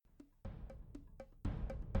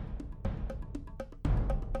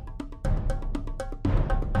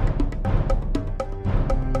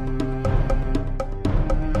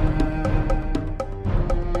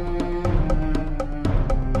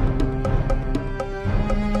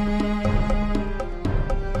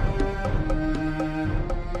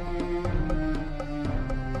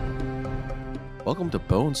welcome to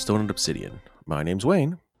Bone, Stone, and Obsidian. My name's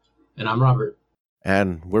Wayne. And I'm Robert.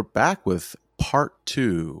 And we're back with part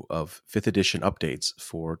 2 of 5th edition updates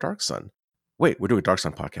for Dark Sun. Wait, we're doing a Dark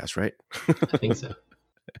Sun podcast, right? I think so.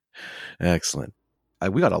 Excellent.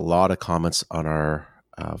 We got a lot of comments on our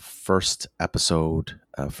first episode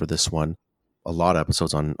for this one. A lot of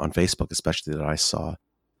episodes on Facebook, especially that I saw.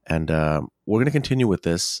 And we're going to continue with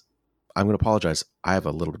this. I'm going to apologize. I have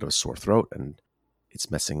a little bit of a sore throat, and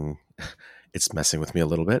it's messing with me a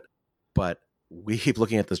little bit. But we keep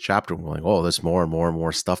looking at this chapter and we're like, oh, there's more and more and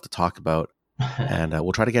more stuff to talk about. And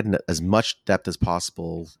we'll try to get in as much depth as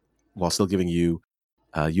possible while still giving you,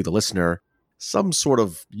 the listener, some sort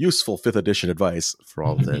of useful 5th edition advice for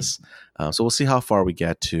all of this. So we'll see how far we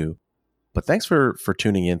get to. But thanks for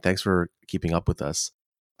tuning in. Thanks for keeping up with us.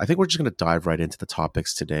 I think we're just going to dive right into the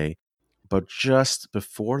topics today. But just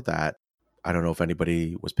before that, I don't know if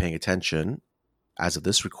anybody was paying attention. As of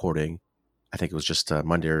this recording, I think it was just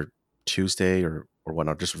Monday or Tuesday or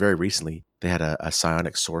whatnot, just very recently, they had a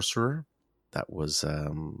psionic sorcerer that was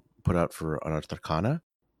put out for Unearthed Arcana.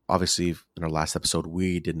 Obviously, in our last episode,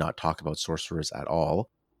 we did not talk about sorcerers at all,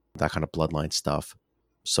 that kind of bloodline stuff.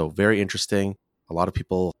 So very interesting. A lot of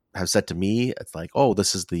people have said to me, it's like, oh,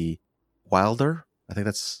 this is the Wilder. I think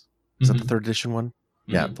is that the 3rd edition one?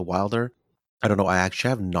 Mm-hmm. Yeah, the Wilder. I don't know. I actually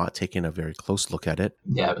have not taken a very close look at it.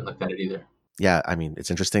 Yeah, I haven't looked at it either. Yeah, I mean,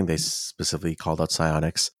 it's interesting. They specifically called out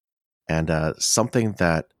psionics. And something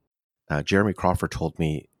that Jeremy Crawford told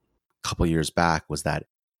me a couple years back was that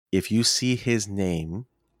if you see his name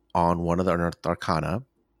on one of the Unearthed Arcana,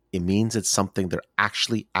 it means it's something they're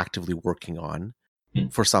actually actively working on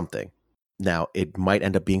for something. Now, it might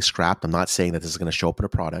end up being scrapped. I'm not saying that this is going to show up in a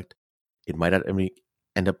product. It might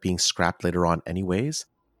end up being scrapped later on anyways.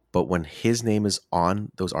 But when his name is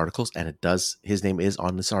on those articles, and his name is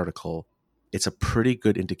on this article, it's a pretty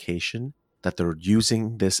good indication that they're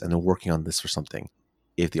using this and they're working on this for something.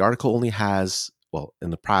 If the article only has, well, in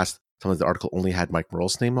the past, sometimes the article only had Mike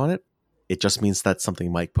Morell's name on it, it just means that's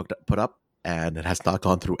something Mike put up and it has not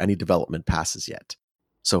gone through any development passes yet.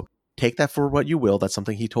 So take that for what you will. That's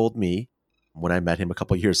something he told me when I met him a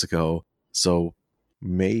couple years ago. So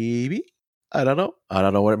maybe, I don't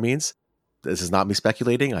know what it means. This is not me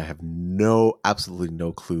speculating. I have absolutely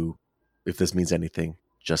no clue if this means anything.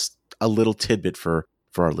 Just a little tidbit for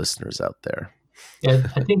our listeners out there. Yeah,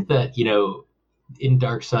 I think that, in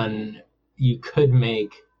Dark Sun, you could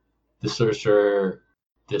make the sorcerer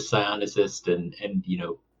the psionicist and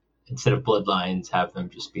instead of bloodlines, have them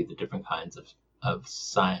just be the different kinds of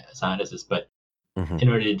psionicists. But in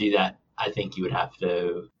order to do that, I think you would have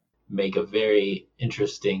to make a very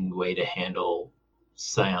interesting way to handle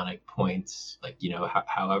psionic points, like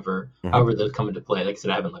however those come into play. Like I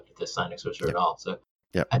said, I haven't looked at this psionic sorcerer at all, so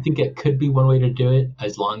I think it could be one way to do it,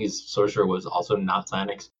 as long as sorcerer was also not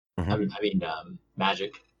psionics. I mean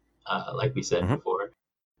magic, like we said before.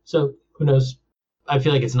 So who knows? I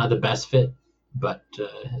feel like it's not the best fit, but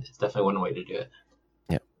it's definitely one way to do it.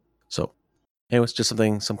 Yeah. So anyways, just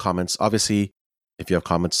some comments. Obviously, if you have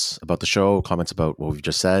comments about the show, comments about what we've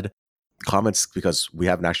just said, comments because we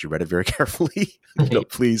haven't actually read it very carefully,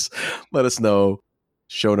 please let us know.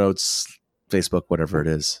 Show notes, Facebook, whatever it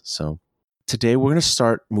is. So today we're going to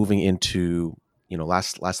start moving into,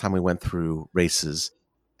 last time we went through races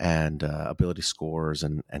and ability scores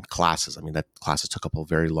and classes. I mean, that classes took up a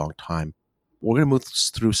very long time. We're going to move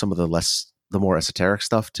through some of the more esoteric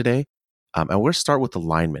stuff today. And we're going to start with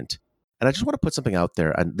alignment. And I just want to put something out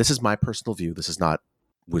there. And this is my personal view. This is not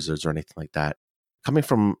Wizards or anything like that. Coming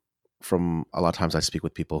from a lot of times I speak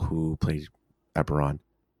with people who play Eberron.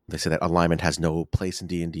 They say that alignment has no place in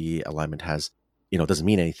D&D. Alignment has, doesn't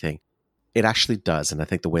mean anything. It actually does. And I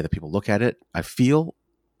think the way that people look at it, I feel,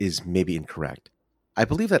 is maybe incorrect. I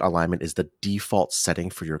believe that alignment is the default setting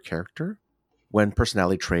for your character when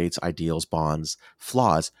personality traits, ideals, bonds,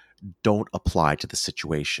 flaws don't apply to the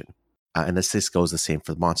situation. And this goes the same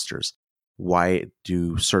for the monsters. Why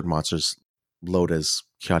do certain monsters load as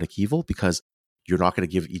chaotic evil? Because you're not going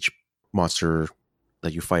to give each monster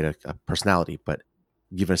that you fight a personality, but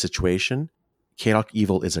given a situation, chaotic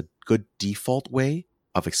evil is a good default way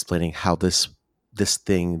of explaining how this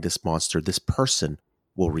thing, this monster, this person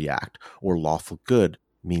will react. Or lawful good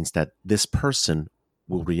means that this person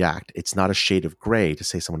will react. It's not a shade of gray to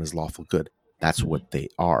say someone is lawful good. That's what they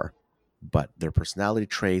are. But their personality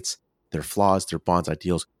traits, their flaws, their bonds,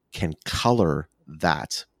 ideals can color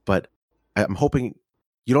that. But I'm hoping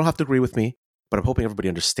you don't have to agree with me, but I'm hoping everybody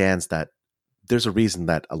understands that there's a reason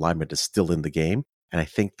that alignment is still in the game. And I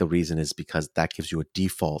think the reason is because that gives you a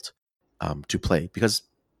default to play. Because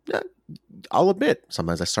I'll admit,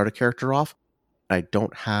 sometimes I start a character off, I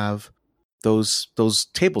don't have those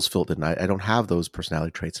tables filled in. I don't have those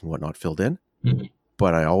personality traits and whatnot filled in, Mm-hmm.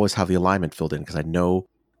 but I always have the alignment filled in because I know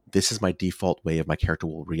this is my default way of my character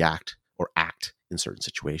will react or act in certain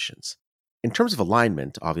situations. In terms of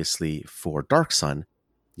alignment, obviously for Dark Sun,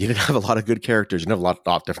 you didn't have a lot of good characters. You didn't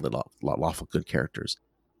have definitely a lot lawful good characters.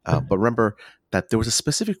 But remember that there was a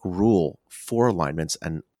specific rule for alignments,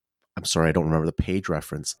 and I'm sorry, I don't remember the page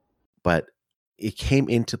reference, but it came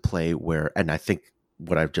into play where, and I think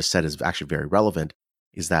what I've just said is actually very relevant,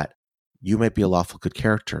 is that you might be a lawful good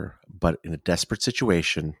character, but in a desperate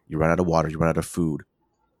situation, you run out of water, you run out of food,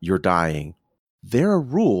 you're dying. There are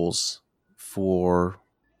rules for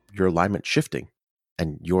your alignment shifting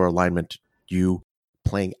and your alignment, you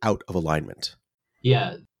playing out of alignment.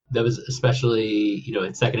 Yeah, that was especially,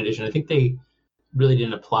 in second edition. I think they really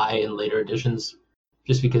didn't apply in later editions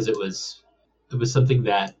just because it was something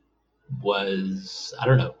that was, I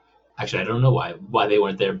don't know. Actually, I don't know why they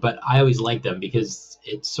weren't there, but I always liked them because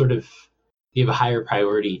it's sort of gave a higher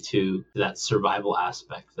priority to that survival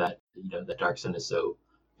aspect that, that Dark Sun is so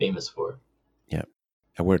famous for. Yeah.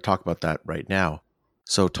 And we're going to talk about that right now.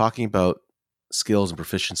 So talking about skills and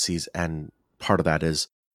proficiencies, and part of that is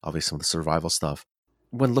obviously some of the survival stuff.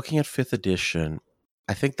 When looking at 5th edition,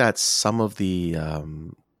 I think that some of the, I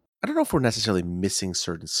don't know if we're necessarily missing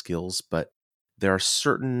certain skills, but there are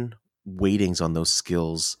certain weightings on those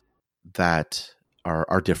skills that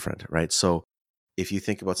are different, right? So if you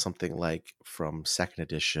think about something like from 2nd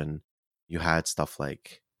edition, you had stuff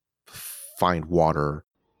like find water,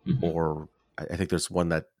 Mm-hmm. or I think there's one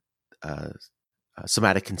that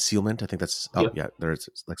somatic concealment. I think that's there's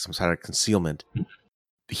like some somatic concealment,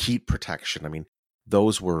 heat protection. I mean,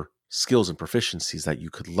 those were skills and proficiencies that you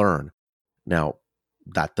could learn. Now,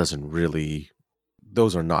 that doesn't really;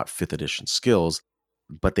 those are not 5th edition skills,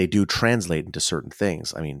 but they do translate into certain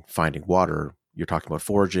things. I mean, finding water. You're talking about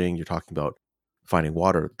foraging. You're talking about finding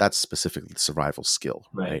water. That's specifically the survival skill,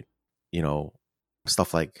 right?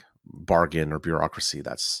 Stuff like bargain or bureaucracy.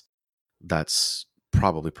 That's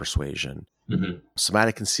probably persuasion. Mm-hmm.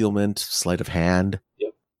 Somatic concealment, sleight of hand,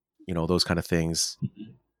 yep. Those kind of things.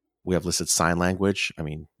 Mm-hmm. We have listed sign language. I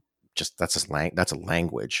mean, just that's a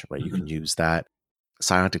language, right? Mm-hmm. You can use that.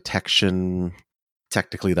 Silent detection,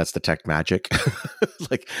 technically that's detect magic.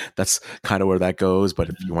 Like that's kind of where that goes. But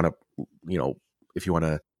if you want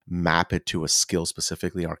to, map it to a skill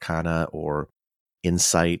specifically, arcana or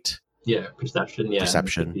insight. Yeah, perception. Yeah,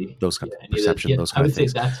 perception. Those kind of perception. Those kind of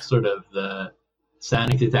things. I would say that's sort of the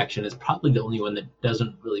sonic detection is probably the only one that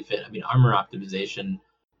doesn't really fit. I mean, armor optimization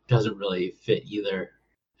doesn't really fit either,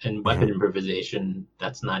 and weapon improvisation,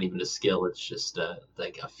 that's not even a skill. It's just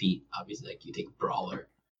like a feat. Obviously, like you take brawler,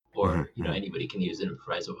 or anybody can use and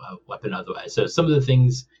improvise a weapon otherwise. So some of the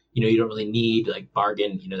things you don't really need, like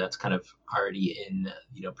bargain. That's kind of already in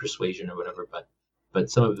persuasion or whatever. But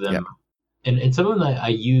some of them. Yep. And some of them I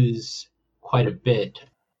use quite a bit.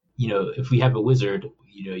 If we have a wizard,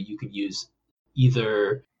 you could use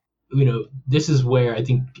either, this is where I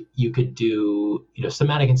think you could do,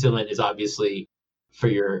 somatic concealment is obviously for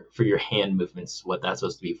your hand movements, what that's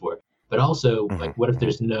supposed to be for. But also, like, what if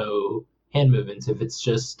there's no hand movements? If it's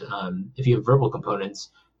just, if you have verbal components,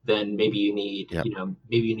 then maybe you need,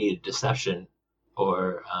 maybe you need a deception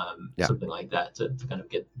or something like that to kind of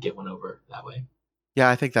get one over that way. Yeah,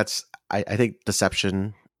 I think I think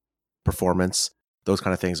deception, performance, those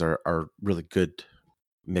kind of things are really good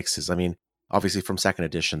mixes. I mean, obviously from 2nd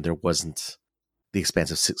edition, there wasn't the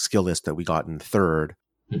expansive skill list that we got in 3rd,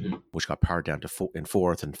 which got powered down to in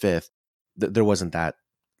 4th and 5th. There wasn't that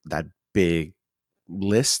big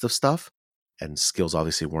list of stuff, and skills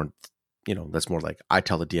obviously weren't, that's more like I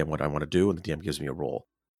tell the DM what I want to do and the DM gives me a roll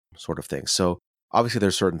sort of thing. So obviously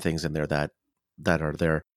there's certain things in there that are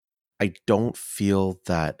there. I don't feel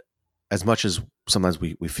that, as much as sometimes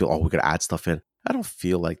we feel, we could add stuff in, I don't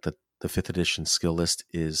feel like the 5th edition skill list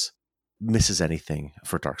misses anything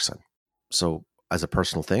for Dark Sun. So as a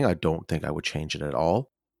personal thing, I don't think I would change it at all,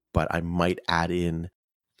 but I might add in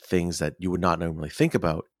things that you would not normally think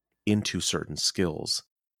about into certain skills.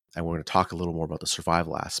 And we're going to talk a little more about the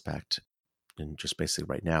survival aspect in just basically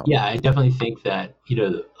right now. Yeah, I definitely think that,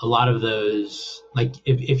 a lot of those, like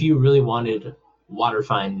if you really wanted water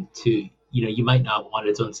find to, you might not want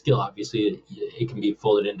its own skill. Obviously, it can be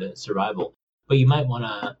folded into survival, but you might want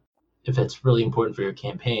to, if it's really important for your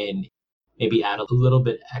campaign, maybe add a little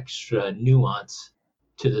bit extra nuance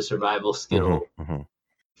to the survival skill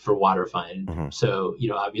for water find. So,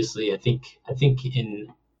 obviously, I think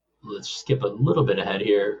let's skip a little bit ahead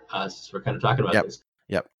here, since we're kind of talking about this.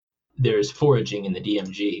 Yep. There's foraging in the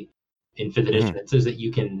DMG. In 5th edition, it says that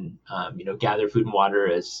you can, gather food and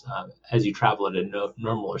water as you travel at a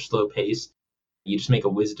normal or slow pace. You just make a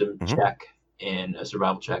wisdom Mm-hmm. check and a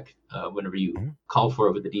survival check whenever you Mm-hmm. call for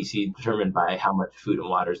it with the DC determined by how much food and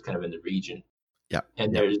water is kind of in the region. Yep.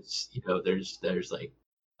 And Yep. there's like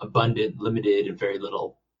abundant, limited, and very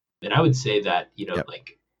little. And I would say that, Yep.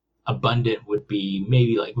 like abundant would be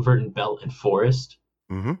maybe like verdant belt and forest.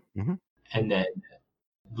 Mm-hmm. Mm-hmm. And then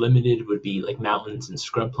limited would be like mountains and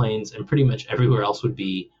scrub plains, and pretty much everywhere else would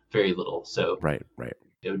be very little. So Right. Right.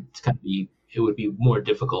 it would be more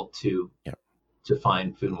difficult Yep. to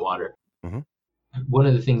find food and water. Mm-hmm. One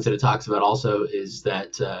of the things that it talks about also is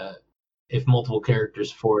that if multiple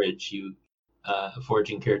characters forage, a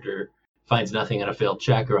foraging character finds nothing on a failed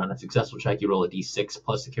check or on a successful check, you roll a d6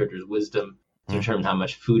 plus the character's wisdom to Mm-hmm. determine how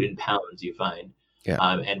much food in pounds you find, Yeah.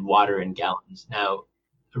 and water in gallons. Now,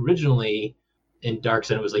 originally in Dark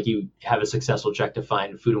Sun, it was like you have a successful check to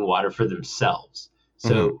find food and water for themselves.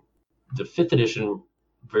 So Mm-hmm. the 5th edition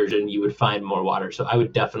version, you would find more water. So I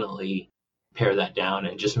would definitely pare that down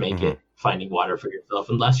and just make Mm-hmm. it finding water for yourself,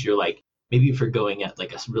 unless you're like, maybe if you're going at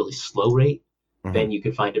like a really slow rate, Mm-hmm. then you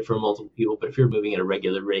could find it for multiple people. But if you're moving at a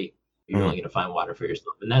regular rate, you're Mm-hmm. only going to find water for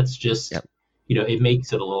yourself. And that's just, Yep. it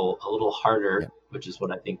makes it a little harder, Yep. which is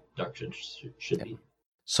what I think Dark Sun should Yep. be.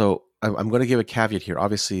 So I'm going to give a caveat here.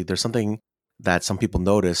 Obviously, there's something that some people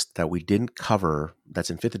noticed that we didn't cover that's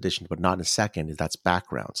in 5th edition, but not in 2nd, is that's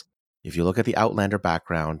backgrounds. If you look at the Outlander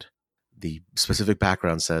background, the specific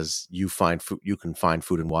background says you can find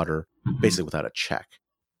food and water Mhm. basically without a check.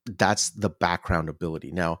 That's the background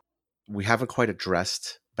ability. Now, we haven't quite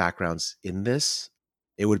addressed backgrounds in this.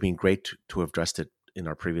 It would have been great to have addressed it in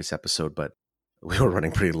our previous episode, but we were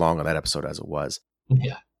running pretty long on that episode as it was.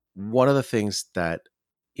 Yeah. One of the things that,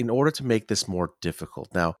 in order to make this more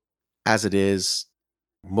difficult, now, as it is,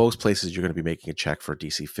 most places you're going to be making a check for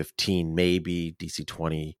DC 15, maybe DC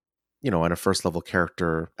 20, and a first level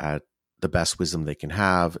character at the best wisdom they can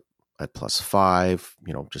have at +5,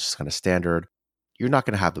 just kind of standard. You're not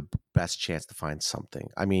going to have the best chance to find something.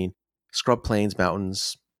 I mean, scrub plains,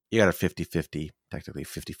 mountains, you got a 50-50, technically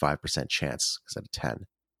 55% chance because at a 10.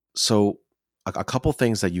 So a couple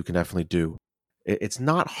things that you can definitely do. It's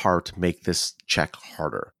not hard to make this check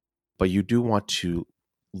harder, but you do want to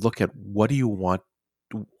look at what do you want,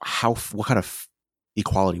 what kind of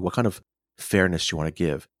equality, what kind of fairness you want to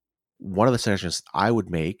give. One of the suggestions I would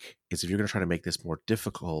make is if you're going to try to make this more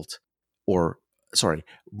difficult, more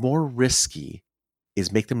risky,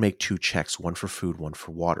 is make them make 2 checks, one for food, one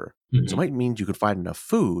for water. Mhm. So it might mean you could find enough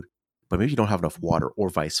food, but maybe you don't have enough water, or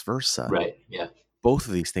vice versa. Right. Yeah. Both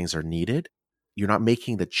of these things are needed. You're not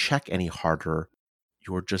making the check any harder.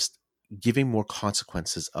 You're just giving more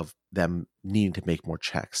consequences of them needing to make more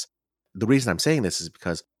checks. The reason I'm saying this is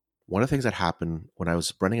because one of the things that happened when I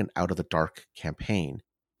was running an Out of the Dark campaign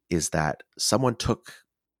is that someone took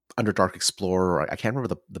Underdark Explorer, or I can't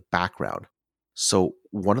remember the background. So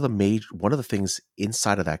one of the things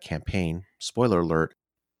inside of that campaign, spoiler alert,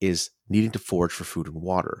 is needing to forage for food and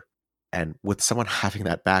water. And with someone having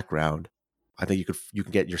that background, I think you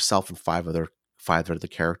can get yourself and five other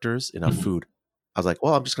characters enough Mhm. food. I was like,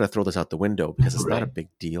 well, I'm just going to throw this out the window because it's not a Right. big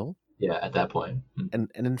deal. Yeah. At that point. Mhm.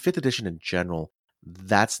 And in 5th edition in general,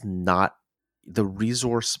 that's not the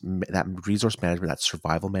resource management, that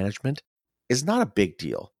survival management is not a big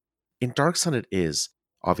deal. In Dark Sun, it is.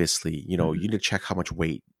 Obviously, you need to check how much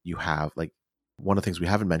weight you have. Like, one of the things we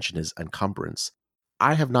haven't mentioned is encumbrance.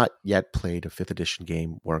 I have not yet played a 5th edition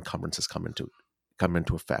game where encumbrance has come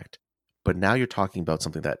into effect. But now you're talking about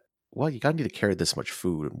something that, well, you gotta need to carry this much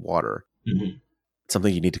food and water. Mhm.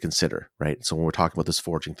 Something you need to consider, right? So when we're talking about this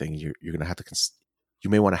foraging thing, you're going to have to you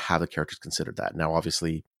may want to have the characters consider that. Now,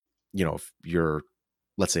 obviously, if you're,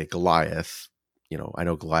 let's say, Goliath, I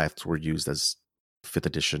know Goliaths were used as 5th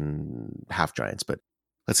edition half giants, but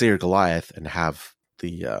let's say you're Goliath and have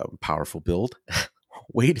the powerful build,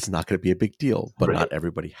 weight is not going to be a big deal, but Right. not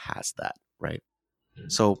everybody has that, right?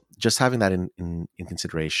 Mhm. So just having that in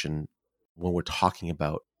consideration when we're talking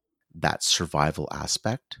about that survival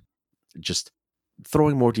aspect, just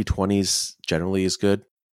throwing more D20s generally is good.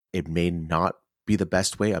 It may not be the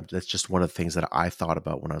best way. That's just one of the things that I thought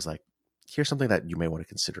about when I was like, here's something that you may want to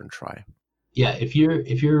consider and try. Yeah. If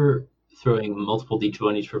you're throwing multiple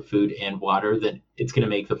d20s for food and water, then it's going to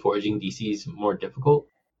make the foraging DCs more difficult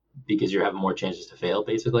because you're having more chances to fail,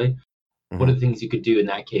 basically. One of the things you could do in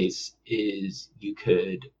that case is you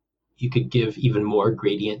could give even more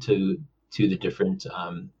gradient to the different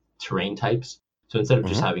terrain types. So instead of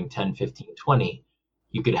just having 10, 15, 20,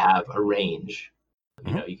 you could have a range.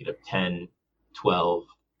 You could have 10, 12,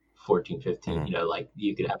 14, 15, like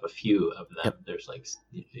you could have a few of them. Yep.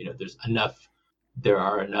 There's there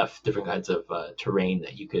are enough different kinds of terrain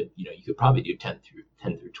that you could probably do 10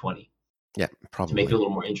 through 20. Yeah, to make it probably. a little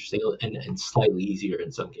more interesting and slightly easier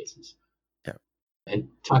in some cases. Yeah. And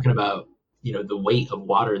talking about, the weight of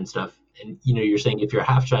water and stuff, and, you're saying if you're a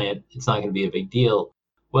half giant, it's not going to be a big deal.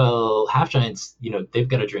 Well, half giants, they've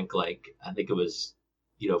got to drink like, I think it was,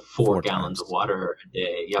 4 gallons of Four times. water a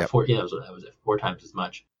day. Yeah, Yep. four. Yeah, that was it, 4 times as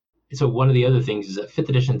much. So one of the other things is that fifth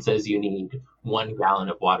edition says you need 1 gallon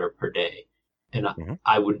of water per day, and Hmm.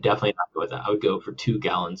 I would definitely not go with that. I would go for 2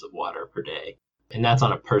 gallons of water per day, and that's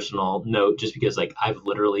on a personal note, just because like I've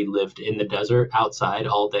literally lived in the desert outside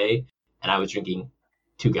all day, and I was drinking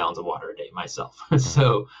 2 gallons of water a day myself. Hmm.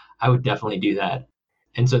 So I would definitely do that.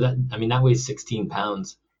 And so that, I mean, that weighs 16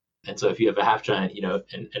 pounds. And so if you have a half giant,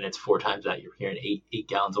 and it's 4 times that, you're hearing eight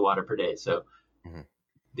gallons of water per day. So Hmm.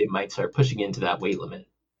 they might start pushing into that weight limit.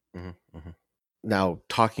 Hmm. Hmm. Now,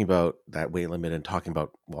 talking about that weight limit and talking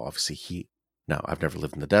about, well, obviously heat. Now, I've never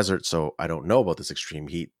lived in the desert, so I don't know about this extreme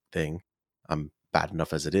heat thing. I'm bad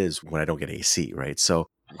enough as it is when I don't get AC, right? So,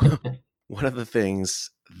 one of the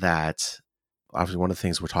things that, obviously, one of the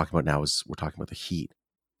things we're talking about now is we're talking about the heat.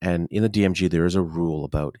 And in the DMG, there is a rule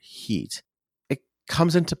about heat. It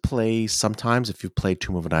comes into play sometimes if you've played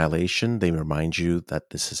Tomb of Annihilation, they remind you that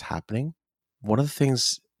this is happening. One of the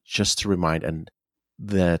things, just to remind, and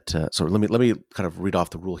that so let me kind of read off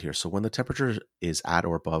the rule here. So when the temperature is at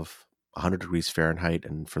or above 100 degrees Fahrenheit,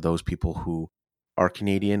 and for those people who are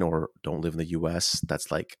Canadian or don't live in the US, that's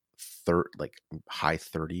like like high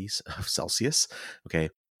 30s of Celsius. Okay,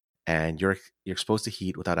 and you're exposed to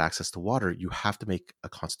heat without access to water, you have to make a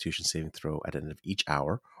Constitution saving throw at the end of each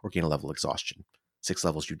hour or gain a level of exhaustion. 6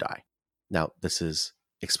 levels, you die. Now this is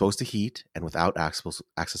exposed to heat and without access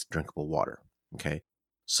to drinkable water. Okay,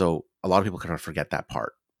 so a lot of people kind of forget that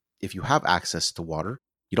part. If you have access to water,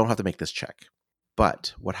 you don't have to make this check.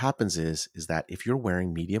 But what happens is that if you're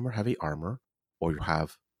wearing medium or heavy armor, or you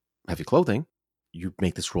have heavy clothing, you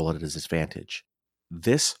make this roll at a disadvantage.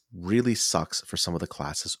 This really sucks for some of the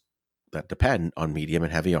classes that depend on medium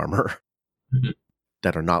and heavy armor Mhm.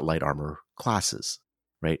 that are not light armor classes,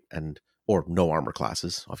 right? And or no armor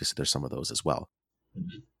classes. Obviously, there's some of those as well.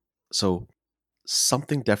 Mhm. So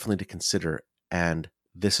something definitely to consider. And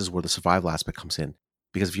this is where the survival aspect comes in.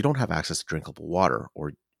 Because if you don't have access to drinkable water,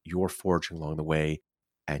 or you're foraging along the way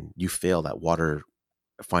and you fail that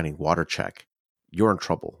finding water check, you're in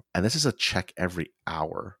trouble. And this is a check every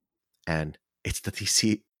hour. And it's the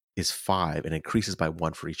DC is 5 and increases by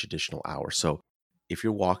 1 for each additional hour. So if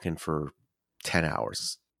you're walking for 10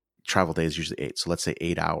 hours, travel day is usually 8. So let's say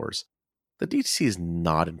 8 hours. The DC is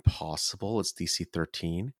not impossible. It's DC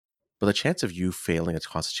 13. But the chance of you failing a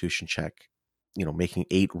constitution check, making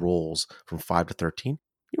 8 rolls from 5 to 13,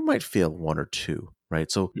 you might fail 1 or 2, right?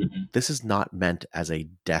 So Mhm. this is not meant as a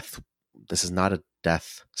death. This is not a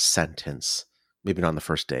death sentence. Maybe not on the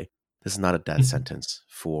first day. This is not a death sentence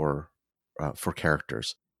for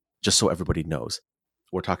characters. Just so everybody knows,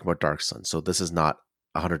 we're talking about Dark Sun. So this is not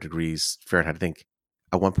 100 degrees Fahrenheit. I think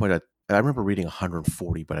at one point I remember reading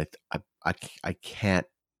 140, but I can't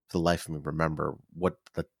for the life of me remember what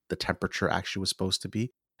the temperature actually was supposed to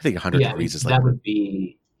be. I think 100 Yeah, I degrees mean, is like, that would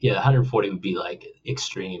be, yeah, 140 would be like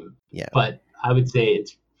extreme. yeah, But I would say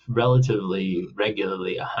it's relatively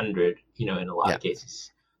regularly 100, in a lot yeah. of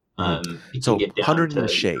cases. Hmm. It can So get down 100 in the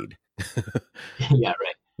to, shade. yeah,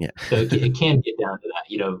 right. Yeah. So it can get down to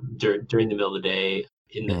that, during the middle of the day.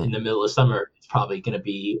 In the Hmm. in the middle of summer, it's probably going to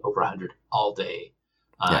be over 100 all day.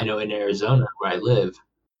 I Yeah. know in Arizona, where I live,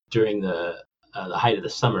 during the height of the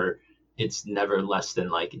summer, it's never less than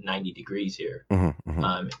like 90 degrees here. Hmm.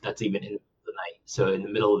 Hmm. That's even in the night. So in the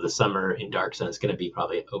middle of the summer in dark sun, it's going to be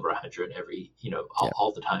probably over 100 every, Yeah.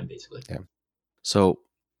 all the time, basically. Yeah. So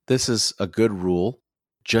this is a good rule.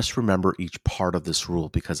 Just remember each part of this rule,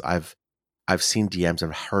 because I've seen DMs,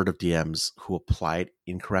 I've heard of DMs who apply it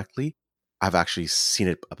incorrectly. I've actually seen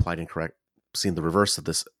it applied incorrect, seen the reverse of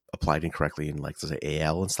this applied incorrectly in, like, say,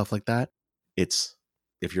 AL and stuff like that. It's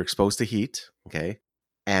if you're exposed to heat, okay,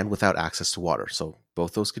 and without access to water. So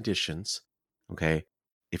both those conditions, okay.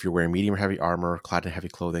 If you're wearing medium or heavy armor, clad in heavy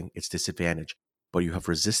clothing, it's disadvantage. But you have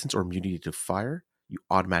resistance or immunity to fire, you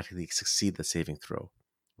automatically succeed the saving throw,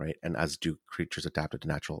 right? And as do creatures adapted to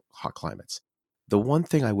natural hot climates. The one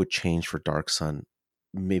thing I would change for Dark Sun,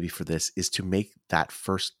 maybe for this, is to make that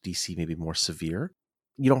first DC maybe more severe.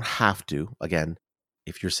 You don't have to. Again,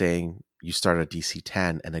 if you're saying you start at DC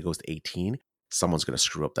 10 and then goes to 18, someone's going to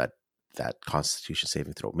screw up that Constitution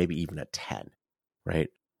saving throw, maybe even at 10, right?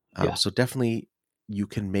 Yeah. So definitely you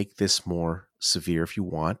can make this more severe if you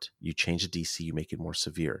want. You change the DC, you make it more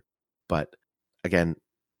severe. But again,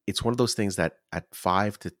 it's one of those things that at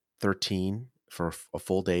 5 to 13 for a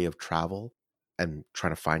full day of travel and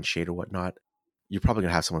trying to find shade or whatnot, you're probably going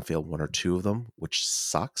to have someone fail one or two of them, which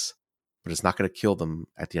sucks, but it's not going to kill them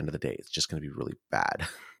at the end of the day. It's just going to be really bad.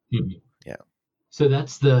 Mhm. Yeah. So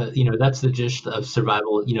that's the gist of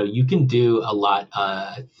survival. You can do a lot.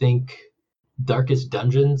 I think Darkest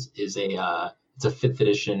Dungeons is it's a 5th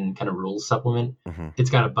edition kind of rules supplement. Mm-hmm. It's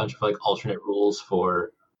got a bunch of like alternate rules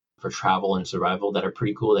for travel and survival that are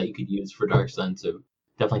pretty cool that you could use for Dark Sun. So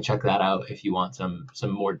definitely check that out if you want some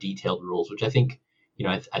more detailed rules, which I think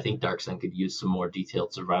I think Dark Sun could use some more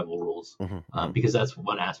detailed survival rules, Mm-hmm. because that's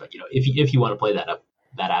one aspect. If you want to play that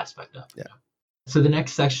aspect up. Yeah. So the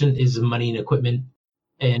next section is money and equipment,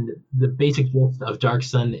 and the basic gist of Dark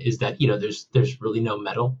Sun is that there's really no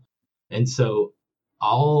metal, and so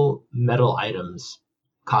all metal items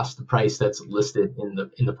cost the price that's listed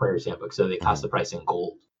in the player's handbook. So they cost the price in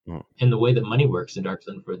gold. Mhm. And the way that money works in Dark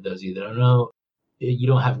Sun, for those of you that don't know, you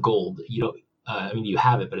don't have gold. You don't. You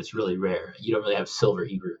have it, but it's really rare. You don't really have silver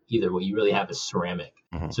either. What you really have is ceramic.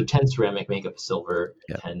 Mhm. So 10 ceramic make up a silver,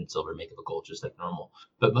 and 10 silver make up a gold, just like normal.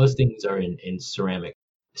 But most things are in ceramic.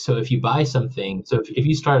 So if you buy something, if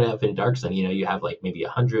you start out in Dark Sun, you have like maybe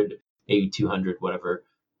 100, maybe 200, whatever,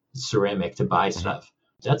 ceramic to buy stuff.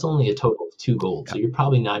 That's only a total of 2 gold. So you're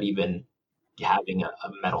probably not even having a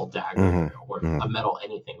metal dagger or a metal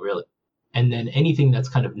anything really. And then anything that's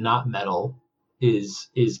kind of not metal is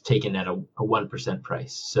taken at a 1%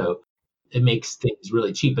 price. So it makes things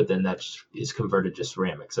really cheap, but then that is converted to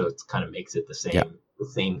ceramic. So it kind of makes it the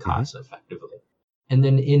same cost effectively. And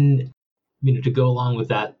then to go along with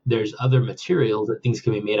that, there's other materials that things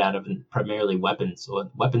can be made out of, and primarily weapons. So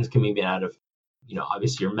weapons can be made out of,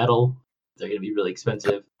 obviously your metal. They're going to be really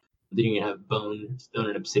expensive. Then you're going to have bone, stone,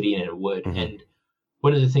 and obsidian, and wood. And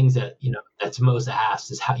one of the things that, that's most asked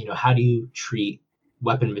is how do you treat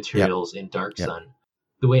weapon materials in Dark Sun?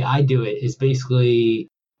 The way I do it is basically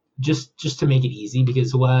just to make it easy,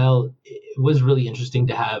 because while it was really interesting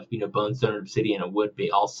to have, bone, stone, obsidian, and wood be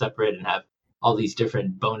all separate and have all these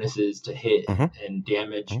different bonuses to hit and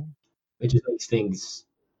damage, it just makes things,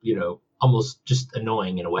 almost just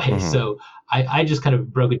annoying in a way. So I just kind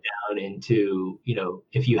of broke it down into,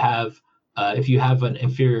 if you have an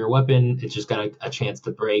inferior weapon, it's just got a chance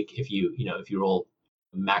to break if you roll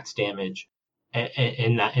max damage,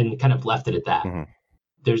 and kind of left it at that.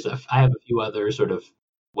 I have a few other sort of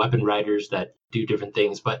weapon riders that do different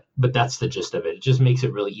things, but that's the gist of it. It just makes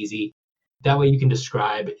it really easy. That way you can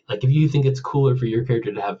describe, like, if you think it's cooler for your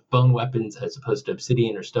character to have bone weapons as opposed to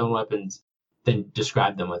obsidian or stone weapons, then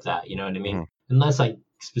describe them with that. You know what I mean? Unless I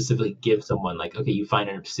specifically give someone, like, okay, you find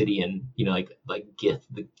an obsidian, like Gith,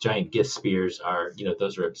 the giant Gith spears are,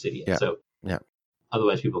 those are obsidian. So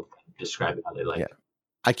otherwise people can describe it how they like.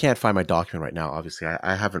 I can't find my document right now. Obviously,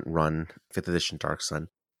 I haven't run 5th edition Dark Sun.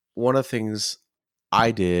 One of the things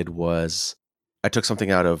I did was I took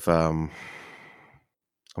something out of, oh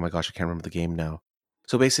my gosh, I can't remember the game now.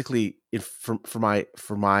 So basically, for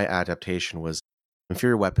my adaptation was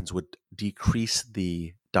inferior weapons would decrease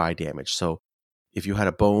the die damage. So if you had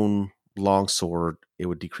a bone longsword, it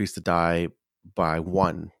would decrease the die by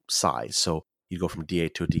 1 size. So you'd go from a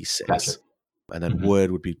D8 to a D6. Gotcha. And then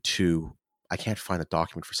wood would be 2. I can't find the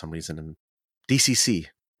document for some reason. And DCC,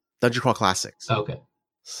 Dungeon Crawl Classics. Okay.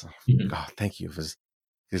 So, God, thank you. Because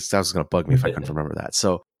that was going to bug me if I couldn't remember that.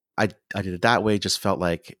 So I did it that way. Just felt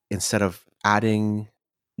like instead of adding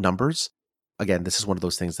numbers, again, this is one of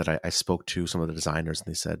those things that I spoke to some of the designers, and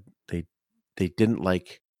they said they didn't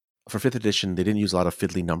like, for 5th edition, they didn't use a lot of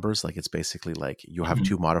fiddly numbers. Like, it's basically like you have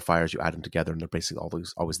 2 modifiers, you add them together, and they're basically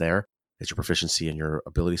always there. It's your proficiency and your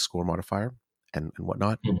ability score modifier and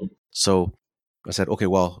whatnot. So I said, okay,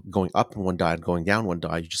 well, going up 1 die and going down 1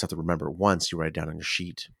 die, you just have to remember once you write it down on your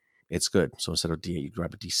sheet, it's good. So instead of D8, you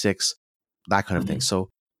grab a D6, that kind of thing. So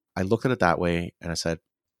I looked at it that way, and I said,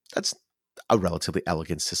 that's a relatively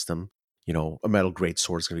elegant system. A metal great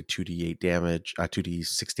sword is going to be 2d8 damage,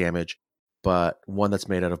 2d6 damage, but one that's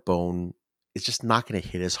made out of bone is just not going to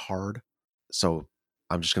hit as hard. So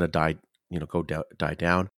I'm just going to die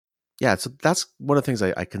down. Yeah, so that's one of the things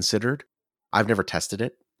I considered. I've never tested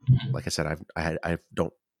it. Like I said, I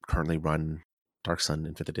don't currently run Dark Sun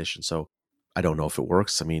in 5th edition, so I don't know if it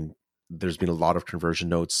works. I mean, there's been a lot of conversion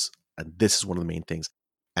notes, and this is one of the main things.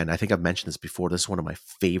 And I think I've mentioned this before. This is one of my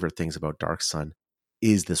favorite things about Dark Sun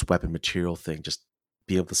is this weapon material thing. Just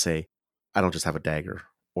be able to say, I don't just have a dagger,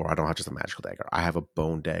 or I don't have just a magical dagger. I have a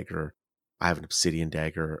bone dagger. I have an obsidian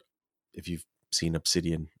dagger. If you've seen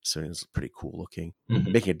obsidian is pretty cool looking.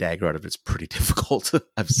 Making a dagger out of it's pretty difficult.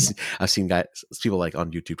 I've seen guys, people like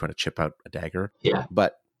on YouTube trying to chip out a dagger.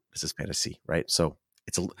 But this is fantasy, right? So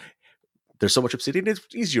there's so much obsidian, it's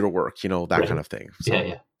easier to work, that kind of thing.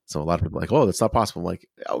 So, so a lot of people are like, oh, that's not possible. I'm like,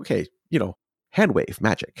 okay, hand wave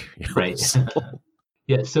magic. Right. So,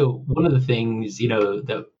 Yeah. So one of the things,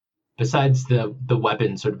 that besides the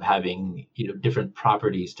weapon sort of having, different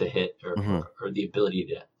properties to hit or, mhm, or the ability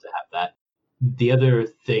to have that, the other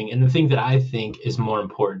thing, and the thing that I think is more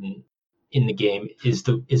important in the game is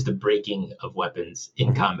the breaking of weapons in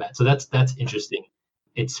mhm, combat. So that's interesting.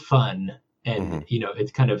 It's fun, and mhm,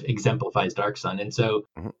 it kind of exemplifies Dark Sun. And so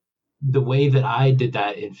mhm, the way that I did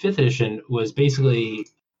that in fifth edition was basically,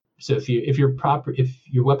 so if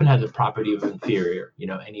your weapon has a property of inferior,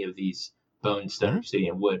 any of these bone, stone, mhm,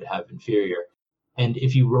 obsidian, wood have inferior, and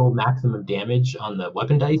if you roll maximum damage on the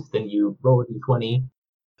weapon dice, then you roll a d20.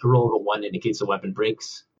 A roll of a 1 indicates the weapon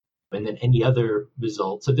breaks, and then any other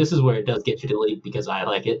result. So this is where it does get fiddly because I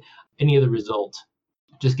like it. Any other result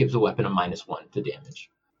just gives a weapon a -1 to damage.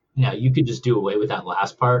 Now you could just do away with that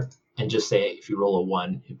last part and just say if you roll a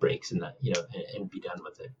 1, it breaks, and that and be done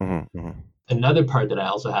with it. mhm, mhm. Another part that I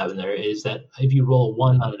also have in there is that if you roll a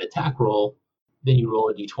 1 on an attack roll, then you roll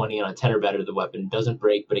a d20 on a 10 or better. The weapon doesn't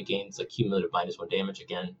break, but it gains a cumulative -1 damage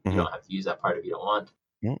again. You Mhm. don't have to use that part if you don't want.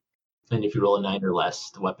 Mm, And if you roll a 9 or less,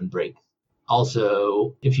 the weapon breaks.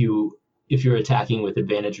 Also, if you're attacking with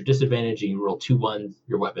advantage or disadvantage and you roll 2 1s,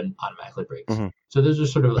 your weapon automatically breaks. mhm. So those are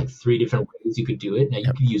sort of like 3 different ways you could do it. Now you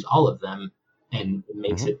Yep. could use all of them, and it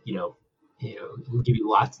makes Mhm. it it'll give you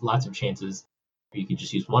lots of chances. You could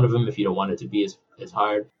just use one of them if you don't want it to be as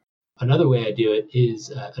hard. Another way I do it is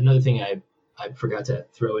another thing I forgot to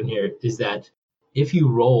throw in here is that if you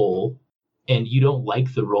roll and you don't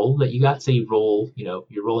like the roll that you got, say you roll,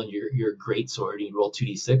 you're rolling your great sword and you roll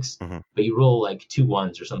 2d6, Mhm. but you roll like 2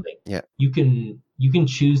 1s or something. Yeah. You can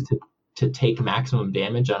choose to take maximum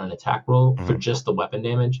damage on an attack roll for Mhm. just the weapon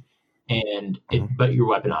damage, and Mhm. but your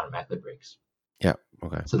weapon automatically breaks. Yeah.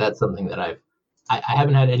 Okay. So that's something that I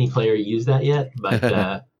haven't had any player use that yet, but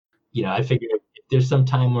I figured if there's some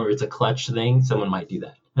time where it's a clutch thing, someone might do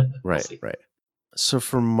that. We'll Right. see. Right. So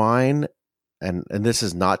for mine, and this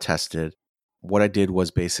is not tested, what I did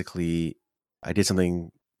was basically I did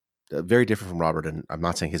something very different from Robert, and I'm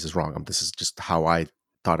not saying his is wrong. This is just how I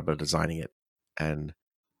thought about designing it. And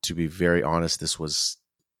to be very honest, this was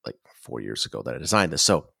like 4 years ago that I designed this.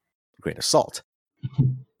 So, grain of salt.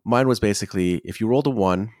 Mine was basically if you rolled a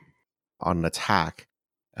 1 on an attack,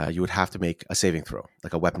 you would have to make a saving throw,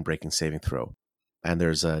 like a weapon breaking saving throw. And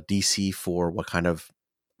there's a DC for what kind of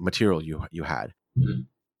material you had. Mhm.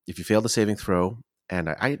 If you fail the saving throw, and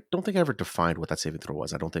I don't think I ever defined what that saving throw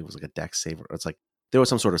was. I don't think it was like a dex save. It's like there was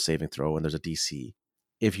some sort of saving throw, and there's a DC.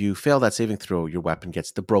 If you fail that saving throw, your weapon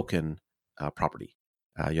gets the broken property.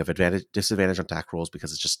 You have disadvantage on attack rolls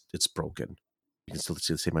because it's broken. You can still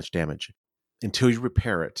do the same much damage until you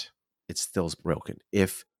repair it. It's still broken.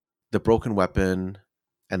 If the broken weapon,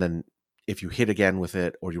 and then if you hit again with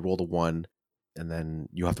it, or you roll a 1, and then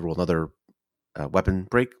you have to roll another weapon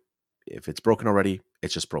break. If it's broken already,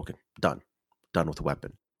 it's just broken. Done with the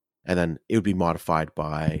weapon. And then it would be modified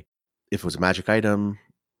by, if it was a magic item,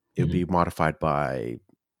 it would be modified by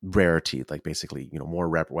rarity. Like basically, more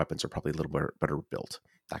rare weapons are probably a little bit better built,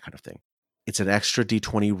 that kind of thing. It's an extra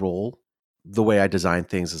D20 roll. The way I design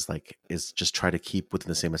things is just try to keep within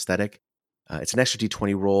the same aesthetic. It's an extra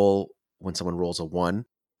D20 roll when someone rolls a 1,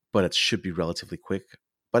 but it should be relatively quick.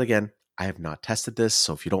 But again, I have not tested this,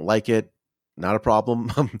 so if you don't like it, not a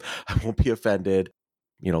problem. I won't be offended.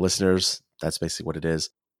 Listeners, that's basically what it is.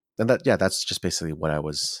 And that's just basically what I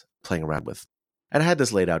was playing around with. And I had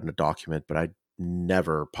this laid out in a document, but I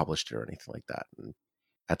never published it or anything like that. And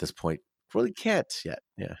at this point, really can't yet.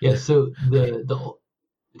 Yeah. Yeah. So the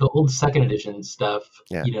old second edition stuff,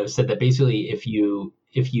 Yeah. said that basically if you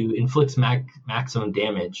inflict maximum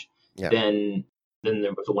damage, Yeah. then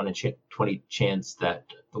there was a 1 in 20 chance that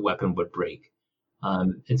the weapon would break.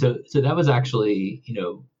 And so that was actually,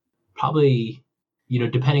 probably,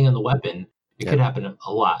 depending on the weapon, it could happen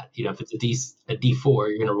a lot. If it's a D4,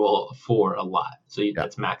 you're going to roll a 4 a lot. So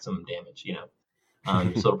that's maximum damage, so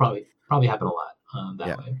it'll probably happen a lot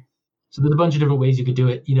that way. So there's a bunch of different ways you could do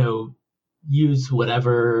it. Use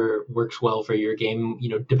whatever works well for your game,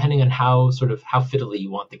 depending on how fiddly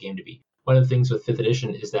you want the game to be. One of the things with 5th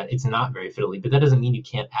edition is that it's not very fiddly, but that doesn't mean you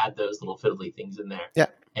can't add those little fiddly things in there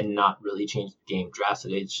and not really change the game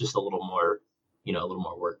drastically. It's just a little more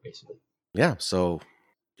work, basically. Yeah. So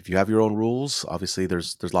if you have your own rules, obviously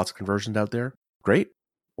there's lots of conversions out there. Great.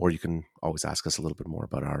 Or you can always ask us a little bit more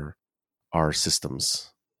about our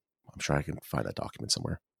systems. I'm sure I can find that document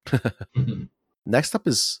somewhere. Next up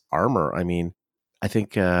is armor. I mean, I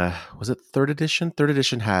think, was it 3rd edition? 3rd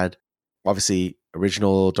edition had, obviously,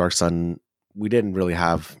 original Dark Sun. We didn't really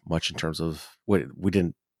have much in terms of, we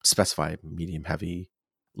didn't specify medium, heavy,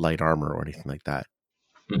 light armor or anything like that.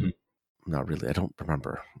 not really. I don't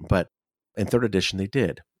remember. But in third edition, they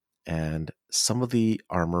did. And some of the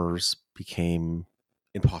armors became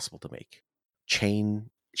impossible to make. Chain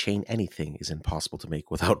anything is impossible to make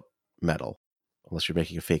without metal, unless you're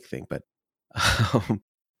making a fake thing. But um,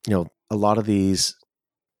 a lot of these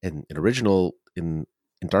in original in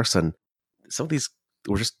Dark Sun, some of these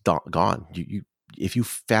were just gone. You if you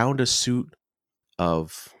found a suit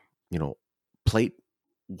of plate,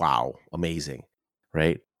 wow, amazing,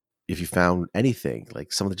 right? If you found anything,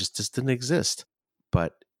 like some of them just didn't exist.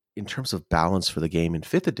 But in terms of balance for the game in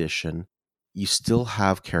fifth edition, you still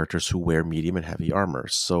have characters who wear medium and heavy armor.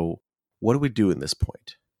 So what do we do in this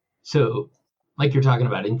point? So, like you're talking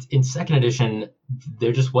about, in second edition,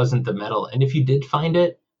 there just wasn't the metal, and if you did find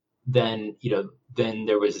it, then then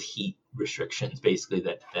there was heat restrictions, basically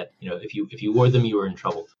that if you wore them, you were in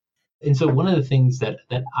trouble. And so one of the things that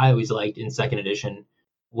I always liked in second edition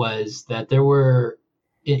was that there were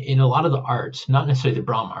in a lot of the art, not necessarily the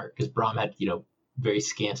Braum art, because Braum had very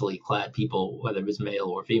scantily clad people, whether it was male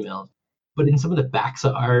or female, but in some of the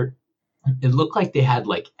Baxa art, it looked like they had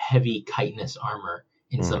like heavy chitinous armor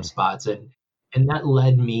in some spots, and that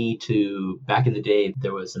led me to, back in the day,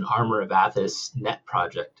 there was an Armor of Athas net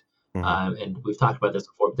project, and we've talked about this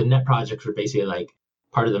before. But the net projects were basically like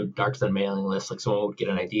part of the Dark Sun mailing list. Like someone would get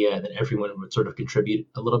an idea, and then everyone would sort of contribute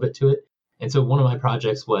a little bit to it. And so one of my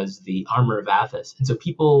projects was the Armor of Athas, and so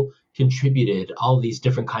people contributed all these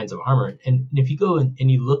different kinds of armor. And if you go and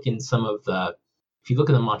you look in if you look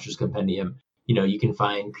in the Monsters Compendium, you can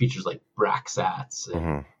find creatures like Braxats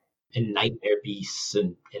and nightmare beasts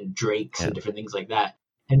and drakes and different things like that.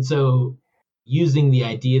 And so using the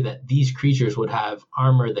idea that these creatures would have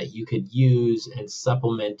armor that you could use and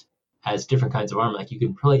supplement as different kinds of armor, like you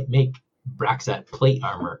can make Braxat plate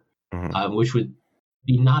armor, which would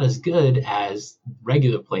be not as good as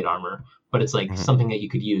regular plate armor, but it's like something that you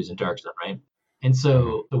could use in Dark Sun, right? And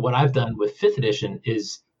so what I've done with 5th edition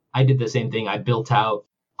is I did the same thing. I built out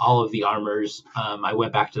all of the armors. I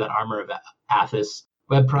went back to that Armor of Athas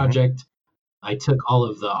web project. I took all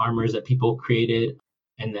of the armors that people created,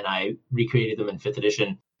 and then I recreated them in 5th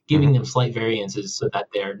edition, giving them slight variances so that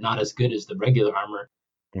they're not as good as the regular armor.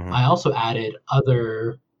 I also added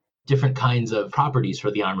other different kinds of properties for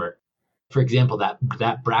the armor. For example, that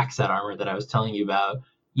Braxat armor that I was telling you about,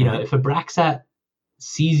 if a Braxat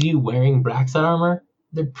sees you wearing Braxat armor,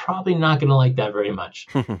 they're probably not going to like that very much.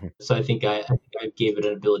 So I think I gave it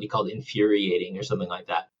an ability called Infuriating or something like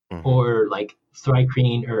that. Or like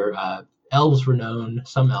Thri-kreen or elves were known,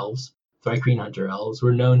 some elves, Thri-kreen hunter elves,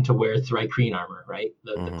 were known to wear Thri-kreen armor, right?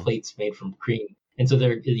 The plates made from kreen. And so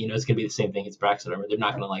they're, it's going to be the same thing. It's Braxat armor. They're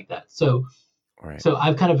not going to like that. So So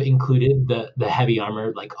I've kind of included the heavy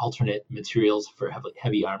armor, like alternate materials for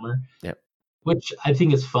heavy armor, which I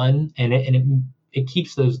think is fun, and it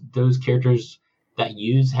keeps those characters that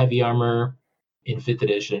use heavy armor in 5th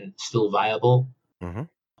edition still viable,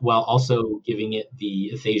 while also giving it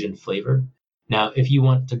the Athasian flavor. Now, if you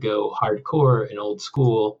want to go hardcore and old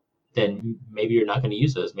school, then maybe you're not going to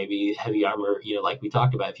use those. Maybe heavy armor, like we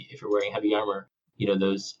talked about, if you're wearing heavy armor,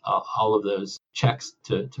 those all of those checks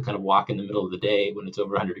to kind of walk in the middle of the day when it's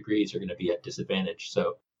over 100 degrees are going to be at disadvantage.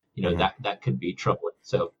 So, that could be troubling.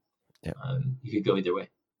 So you could go either way.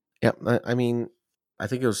 Yeah. I mean, I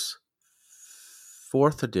think it was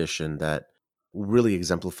 4th edition that really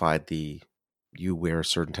exemplified you wear a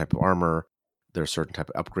certain type of armor, there are certain type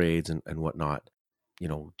of upgrades and whatnot.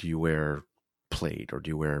 Do you wear plate or do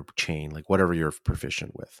you wear chain, like whatever you're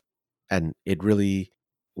proficient with? And it really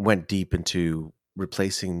went deep into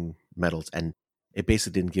replacing metals, and it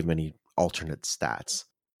basically didn't give many alternate stats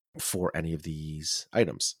for any of these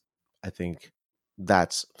items. I think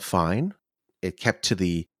that's fine. It kept to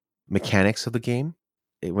the mechanics of the game.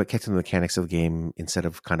 Instead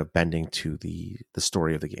of kind of bending to the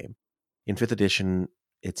story of the game. In 5th edition,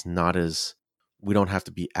 it's not as, we don't have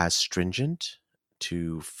to be as stringent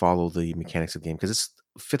to follow the mechanics of the game, because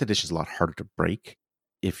 5th edition is a lot harder to break.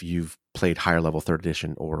 If you've played higher level 3rd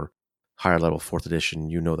edition or higher level 4th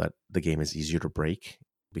edition, you know that the game is easier to break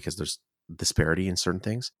because there's disparity in certain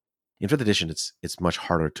things. In 5th edition, it's much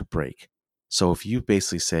harder to break. So if you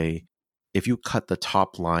basically say, if you cut the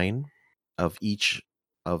top line of each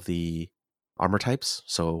of the armor types,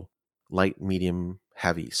 so light, medium,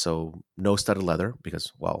 heavy, so no studded leather,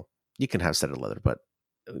 because, well, you can have studded leather, but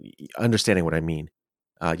understanding what I mean,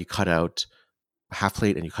 you cut out half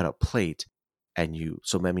plate and you cut out plate,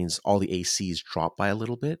 so that means all the ACs drop by a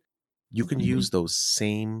little bit. You can use those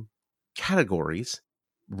same categories,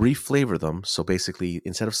 reflavor them. So basically,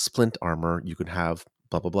 instead of splint armor, you can have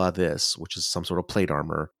blah, blah, blah this, which is some sort of plate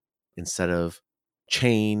armor. Instead of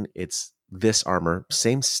chain, it's this armor,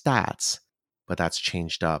 same stats, but that's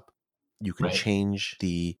changed up. You can Right. change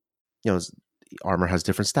the, armor has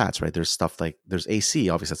different stats, right? There's stuff like, there's AC,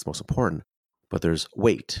 obviously that's the most important, but there's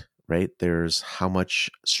weight, right? There's how much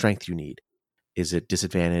strength you need. Is it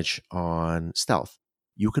disadvantage on stealth?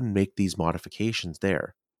 You can make these modifications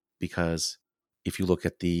there, because if you look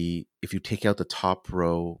at if you take out the top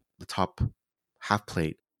row, the top half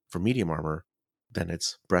plate for medium armor, then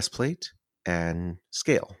it's breastplate and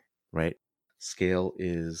scale, right? Scale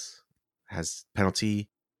has a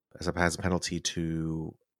penalty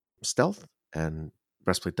to stealth, and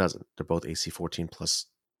breastplate doesn't. They're both AC 14 plus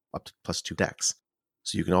up to +2 dex.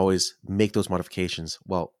 So you can always make those modifications.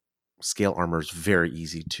 Well, scale armor is very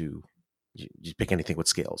easy to, you pick anything with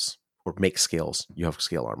scales or make scales, you have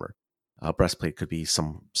scale armor. Breastplate could be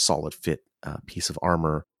some solid fit piece of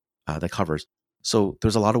armor that covers. So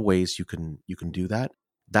there's a lot of ways you can do that.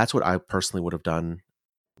 That's what I personally would have done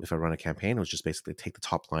if I run a campaign, was just basically take the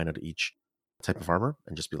top line out of each type of armor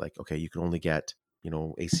and just be like, okay, you can only get,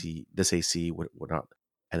 AC, this AC, whatnot.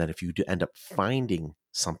 And then if you do end up finding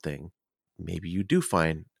something, maybe you do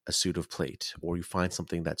find a suit of plate, or you find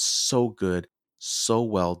something that's so good, so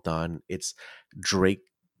well done, it's Drake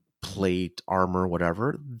plate, armor,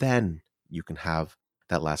 whatever, then you can have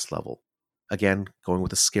that last level. Again, going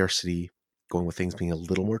with a scarcity, going with things being a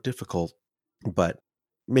little more difficult, but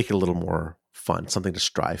make it a little more fun, something to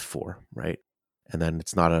strive for, right? And then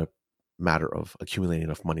it's not a matter of accumulating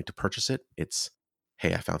enough money to purchase it. It's,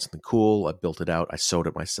 hey, I found something cool, I built it out, I sewed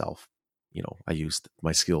it myself. I used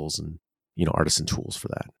my skills and, artisan tools for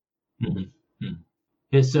that. Mm-hmm.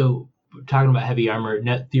 Yeah, so talking about heavy armor,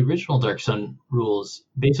 now, the original Dark Sun rules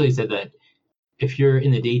basically said that if you're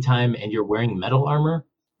in the daytime and you're wearing metal armor,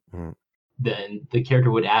 then the character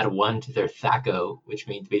would add 1 to their THAC0, which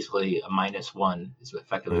means basically a -1 is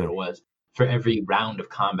effectively what it was, for every round of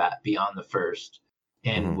combat beyond the first,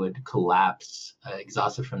 and would collapse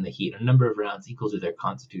exhausted from the heat a number of rounds equal to their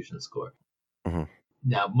constitution score.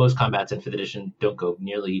 Now, most combats in 5th edition don't go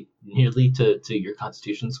nearly to your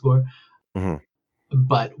constitution score.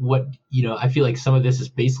 But what, I feel like some of this is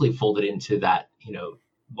basically folded into that,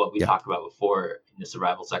 what we talked about before in the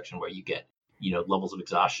survival section, where you get, levels of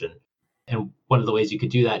exhaustion. And one of the ways you could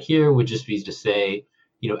do that here would just be to say,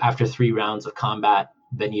 after 3 rounds of combat,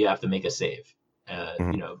 then you have to make a save.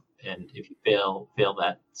 And if you fail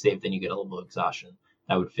that save, then you get a level of exhaustion.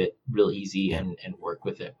 That would fit real easy and work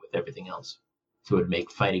with everything else. So it would make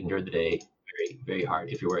fighting during the day very, very hard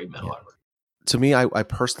if you're wearing metal armor. To me, I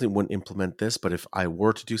personally wouldn't implement this, but if I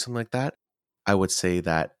were to do something like that, I would say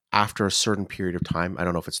that after a certain period of time, I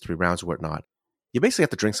don't know if it's 3 rounds or whatnot, you basically have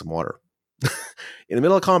to drink some water. In the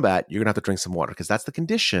middle of combat, you're gonna have to drink some water, because that's the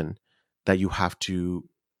condition that you have to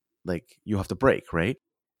break, right?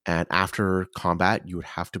 And after combat, you would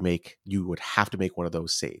have to make one of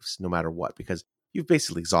those saves, no matter what, because you've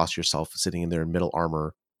basically exhausted yourself sitting in there in middle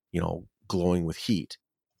armor, glowing with heat,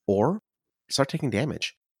 or start taking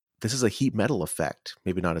damage. This is a heat metal effect,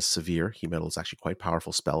 maybe not as severe. Heat metal is actually quite a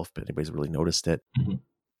powerful spell if anybody's really noticed it.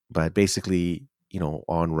 But basically,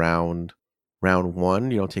 on round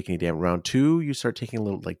 1, you don't take any damage. Round 2, you start taking a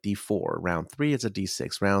little, like D4. Round 3, it's a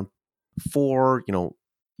D6. Round 4,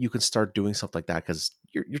 you can start doing something like that, because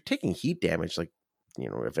you're taking heat damage. Like,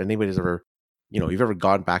 if anybody's ever, you've ever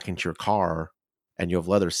gone back into your car and you have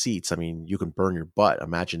leather seats, I mean, you can burn your butt.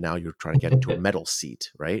 Imagine now you're trying to get into a metal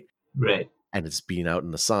seat, right? Right. And it's being out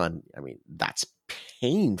in the sun. I mean, that's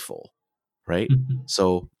painful, right?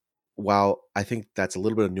 So while I think that's a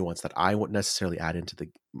little bit of nuance that I wouldn't necessarily add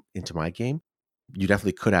into my game, you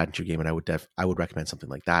definitely could add into your game, and I would recommend something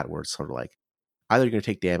like that, where it's sort of like, either you're going to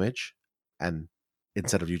take damage, and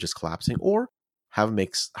instead of you just collapsing, or have them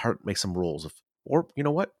make some rolls of, or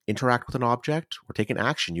interact with an object or take an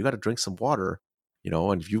action. You got to drink some water,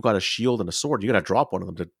 and if you've got a shield and a sword, you got to drop one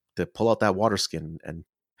of them to pull out that water skin and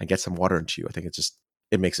get some water into you. I think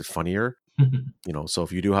it makes it funnier. So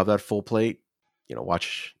if you do have that full plate,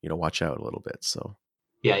 watch out a little bit. So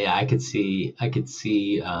yeah, I could see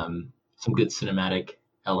some good cinematic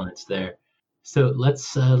elements there. So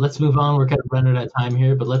let's move on. We're kind of running out of time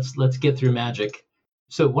here, but let's get through magic.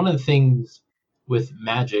 So one of the things with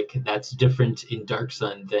magic that's different in Dark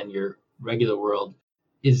Sun than your regular world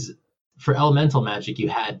is, for elemental magic, you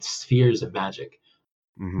had spheres of magic.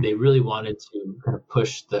 They really wanted to kind of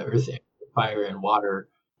push the earth, fire, and water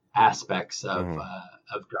aspects of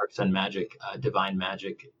Dark Sun magic, divine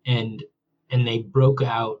magic, and they broke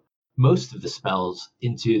out most of the spells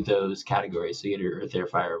into those categories. So you had your earth, air,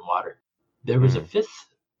 fire, and water. There was a 5th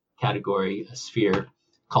category, a sphere,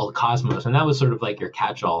 called Cosmos, and that was sort of like your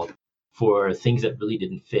catch-all for things that really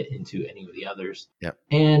didn't fit into any of the others. Yep.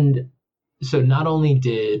 And So not only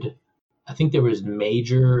did I think there was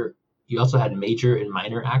major, you also had major and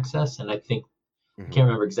minor access, and I think I can't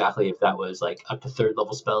remember exactly if that was like up to third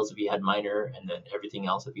level spells if you had minor, and then everything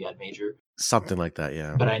else if you had major. Something like that,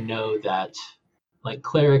 yeah. But I know that like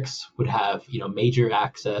clerics would have, major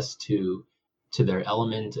access to their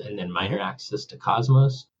element and then minor access to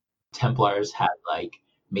cosmos. Templars had like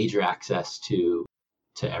major access to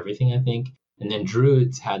everything, I think. And then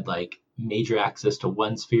druids had like major access to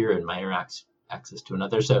one sphere and minor access to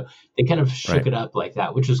another. So they kind of shook it up like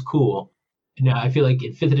that, which was cool. Now I feel like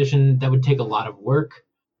in 5th edition that would take a lot of work,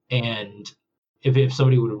 and if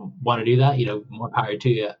somebody would want to do that, more power to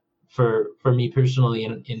you. For me personally,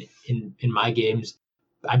 in my games,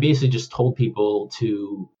 I basically just told people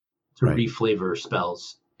to reflavor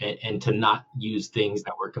spells and to not use things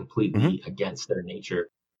that were completely against their nature.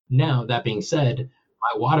 Now that being said,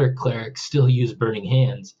 my water clerics still use burning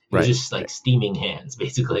hands. It was just like steaming hands,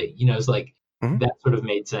 basically. It's like that sort of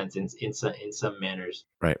made sense in some manners.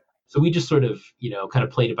 Right. So we just sort of, kind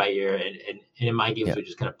of played it by ear, and in my games we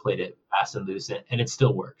just kind of played it fast and loose, and it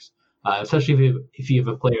still works. Especially if you have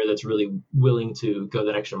a player that's really willing to go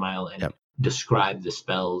that extra mile and describe the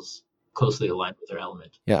spells closely aligned with their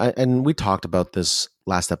element. Yeah, and we talked about this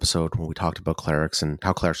last episode when we talked about clerics and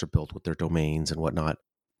how clerics are built with their domains and whatnot.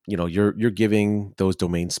 You're giving those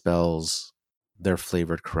domain spells, they're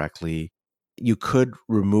flavored correctly. You could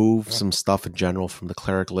remove some stuff in general from the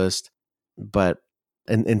cleric list, but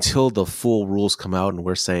until the full rules come out and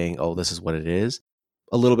we're saying, oh, this is what it is,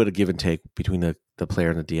 a little bit of give and take between the player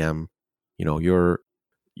and the DM.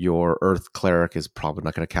 Your earth cleric is probably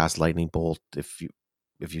not going to cast lightning bolt if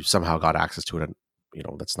you somehow got access to it, and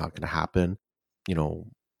that's not going to happen.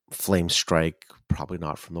 Flame strike, probably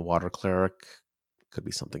not from the water cleric, could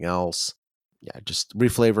be something else. Yeah, just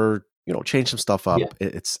reflavor, change some stuff up.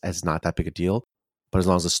 It's not that big a deal, but as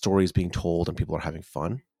long as the story is being told and people are having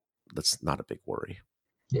fun, that's not a big worry.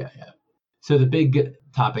 Yeah. So the big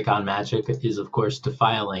topic on Magic is, of course,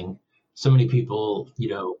 defiling. So many people,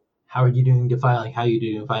 how are you doing defiling? How are you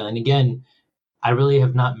doing defiling? Again, I really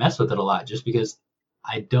have not messed with it a lot just because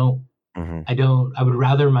I would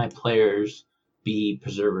rather my players be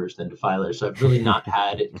preservers than defilers. So I've really not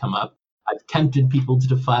had it come up. I've tempted people to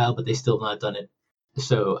defile, but they still have not done it.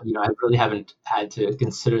 So, I really haven't had to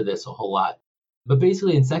consider this a whole lot. But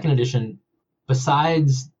basically in 2nd edition,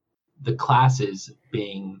 besides the classes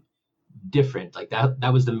being different, like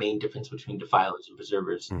that was the main difference between defilers and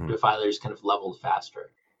preservers. Defilers kind of leveled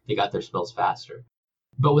faster. They got their spells faster.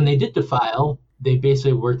 But when they did defile, they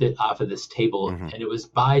basically worked it off of this table, and it was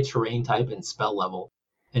by terrain type and spell level.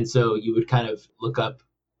 And so you would kind of look up,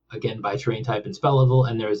 again, by terrain type and spell level,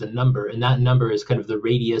 and there is a number, and that number is kind of the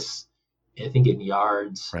radius, I think in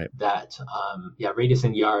yards, that, radius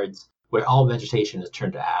in yards, where all vegetation is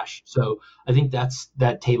turned to ash. So I think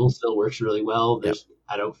that table still works really well.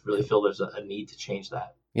 I don't really feel there's a need to change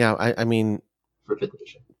that. Yeah, I mean, for 5th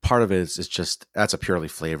edition, part of it is just that's a purely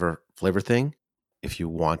flavor thing. If you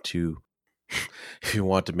want to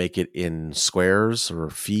make it in squares or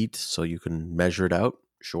feet so you can measure it out,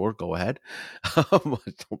 sure, go ahead. I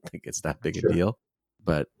don't think it's that big a deal,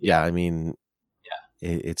 but I mean,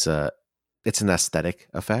 it's an aesthetic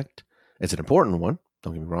effect. It's an important one,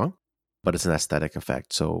 don't get me wrong, but it's an aesthetic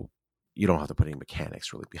effect. So you don't have to put any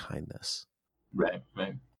mechanics really behind this. Right.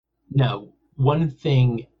 Now, one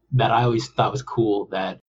thing that I always thought was cool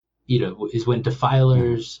that, is when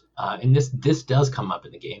defilers, and this does come up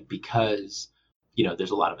in the game because,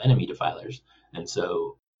 there's a lot of enemy defilers. And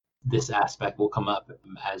so this aspect will come up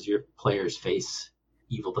as your players face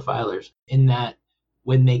evil defilers, in that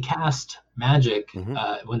when they cast magic,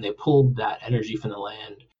 when they pull that energy from the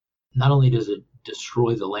land, not only does it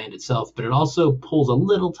destroy the land itself, but it also pulls a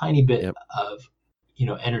little tiny bit of,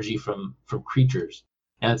 energy from creatures.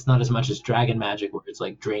 Now it's not as much as dragon magic where it's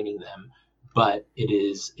like draining them, but it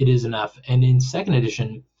is enough. And in 2nd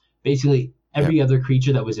edition, basically every other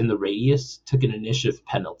creature that was in the radius took an initiative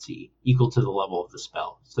penalty equal to the level of the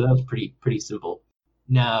spell. So that was pretty simple.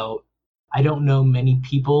 Now, I don't know many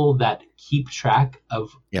people that keep track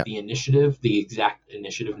of the initiative, the exact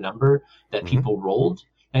initiative number that people rolled.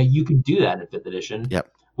 Now you could do that in 5th edition.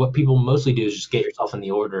 What people mostly do is just get yourself in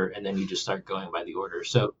the order, and then you just start going by the order.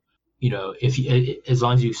 So, as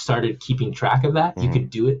long as you started keeping track of that, you could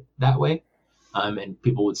do it that way, and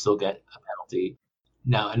people would still get a penalty.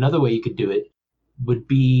 Now, another way you could do it would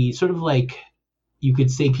be sort of like, you could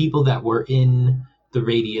say people that were in the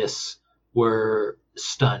radius were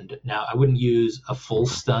stunned. Now, I wouldn't use a full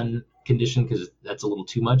stun condition because that's a little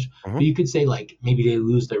too much, but you could say like maybe they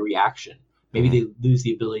lose their reaction. Maybe they lose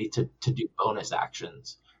the ability to do bonus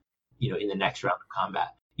actions, in the next round of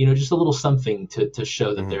combat. just a little something to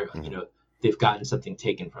show that they're, they've gotten something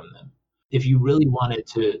taken from them. If you really wanted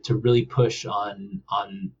to really push on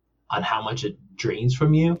how much it drains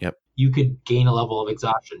from you, you could gain a level of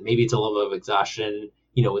exhaustion. Maybe it's a level of exhaustion,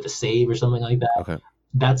 with a save or something like that. Okay.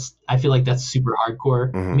 I feel like that's super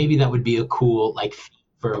hardcore. Maybe that would be a cool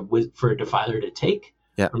for a defiler to take.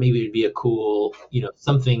 Yeah. Or maybe it'd be a cool,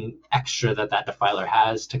 something extra that defiler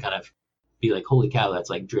has to kind of be like, holy cow, that's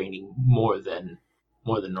like draining more than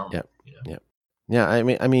normal. Yeah.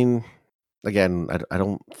 I mean, again, I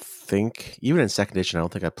don't think, even in second edition, I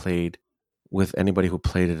don't think I played with anybody who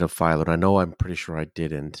played a defiler. I know I'm pretty sure I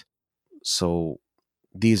didn't. So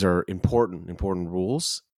these are important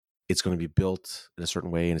rules. It's going to be built in a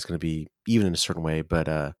certain way, and it's going to be even in a certain way. But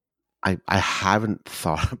I haven't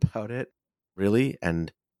thought about it really,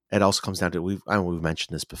 and it also comes down to we've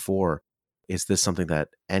mentioned this before. Is this something that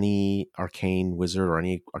any arcane wizard or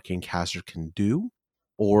any arcane caster can do,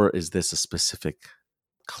 or is this a specific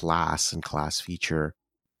class and class feature?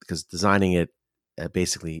 Because designing it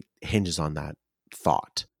basically hinges on that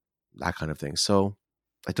thought, that kind of thing. So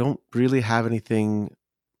I don't really have anything.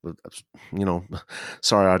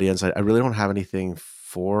 Sorry, audience. I really don't have anything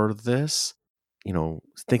for this.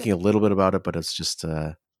 Thinking a little bit about it, but it's just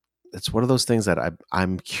it's one of those things that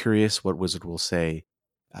I'm curious what Wizard will say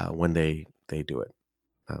when they do it.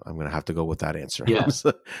 I'm going to have to go with that answer. Yeah.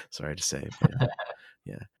 Sorry to say.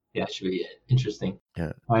 Yeah. Yeah, it should be interesting.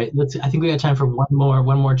 Yeah. All right. I think we got time for one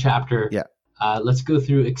more chapter. Yeah. Let's go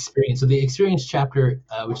through experience. So the experience chapter,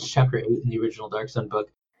 which is chapter 8 in the original Dark Sun book,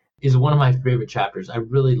 is one of my favorite chapters. I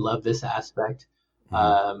really love this aspect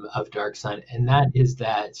of Dark Sun, and that is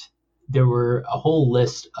that there were a whole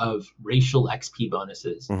list of racial XP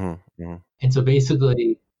bonuses. And so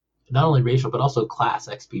basically, not only racial, but also class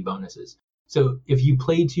XP bonuses. So if you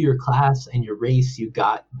played to your class and your race, you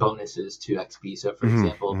got bonuses to XP. So for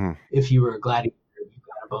example, if you were a gladiator, you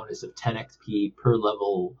got a bonus of 10 XP per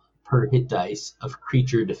level per hit dice of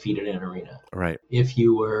creature defeated in an arena. Right. If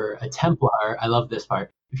you were a Templar, I love this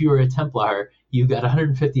part. If you were a Templar, you got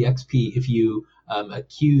 150 XP if you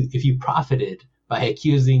if you profited by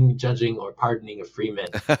accusing, judging, or pardoning a freeman.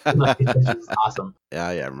 That's just awesome. Yeah,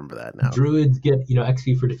 I remember that now. Druids get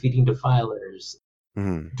XP for defeating defilers.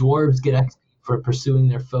 Dwarves get XP for pursuing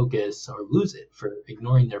their focus or lose it for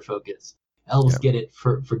ignoring their focus. Elves get it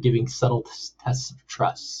for giving subtle tests of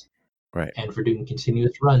trust, right, and for doing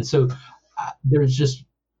continuous runs. So there's just,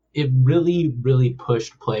 it really, really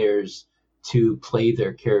pushed players to play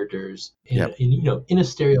their characters in a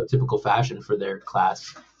stereotypical fashion for their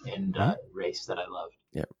class and race that I love.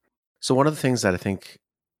 Yeah. So one of the things that I think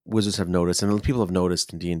Wizards have noticed, and people have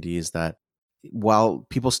noticed in D&D, is that while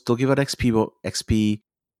people still give out XP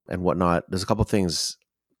and whatnot, there's a couple of things.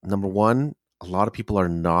 Number one, a lot of people are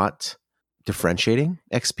not differentiating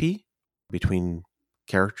XP between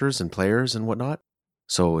characters and players and whatnot.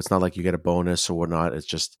 So it's not like you get a bonus or whatnot. It's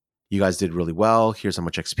just, you guys did really well. Here's how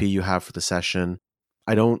much XP you have for the session.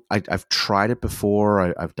 I've tried it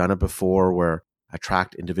before. I've done it before where I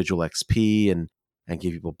tracked individual XP and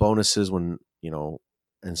give people bonuses when,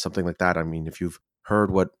 and something like that. I mean, if you've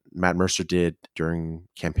heard what Matt Mercer did during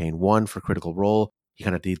campaign 1 for Critical Role, he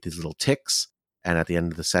kind of did these little ticks, and at the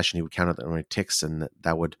end of the session he would count out the many ticks, and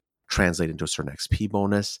that would translate into a certain XP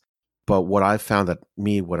bonus. But what I've found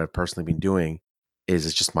what I've personally been doing is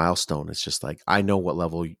it's just milestone. It's just like, I know what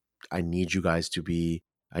level I need you guys to be.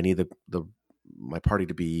 I need my party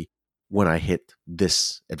to be when I hit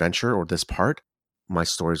this adventure or this part. My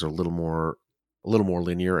stories are a little more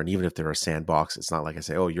linear, and even if they're a sandbox, it's not like I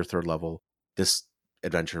say, oh, you're third level, this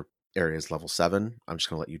adventure area is level 7, I'm just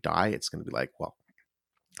going to let you die. It's going to be like, well,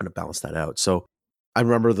 I'm going to balance that out. So I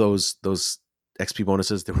remember those XP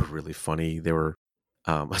bonuses. They were really funny. They were,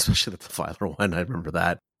 especially the Defiler one. I remember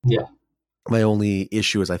that. Yeah. My only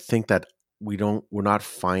issue is I think that we're not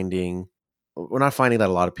finding that a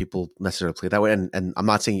lot of people necessarily play that way. And I'm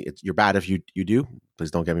not saying you're bad if you do. Please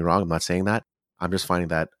don't get me wrong. I'm not saying that. I'm just finding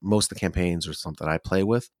that most of the campaigns or something I play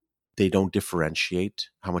with, they don't differentiate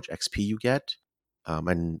how much XP you get.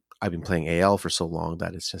 And I've been playing AL for so long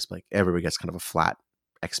that it's just like everybody gets kind of a flat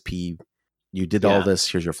XP. You did all this,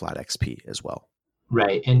 here's your flat XP as well.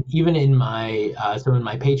 Right. And even in my in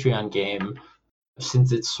my Patreon game,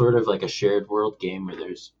 since it's sort of like a shared world game where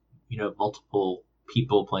there's multiple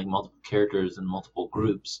people playing multiple characters and multiple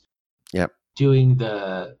groups, doing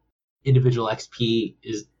the individual XP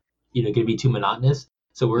is going to be too monotonous.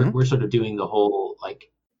 So we're sort of doing the whole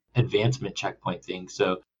like advancement checkpoint thing.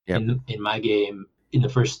 So in my game, in the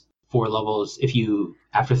first 4 levels,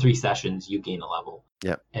 after 3 sessions, you gain a level.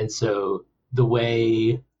 Yeah. And so the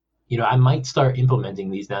way I might start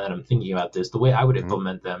implementing these now that I'm thinking about this. The way I would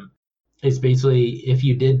implement them is basically if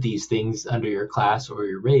you did these things under your class or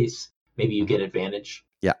your race, maybe you get advantage.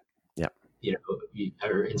 Yeah.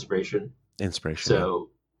 Or inspiration. Inspiration. So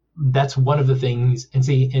that's one of the things.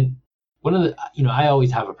 And one of the, I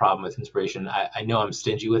always have a problem with inspiration. I know I'm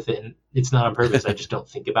stingy with it, and it's not on purpose. I just don't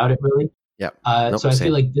think about it really. Yeah. So I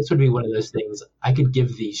feel like this would be one of those things. I could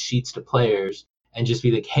give these sheets to players and just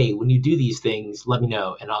be like, hey, when you do these things, let me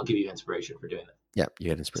know, and I'll give you inspiration for doing that. Yeah, you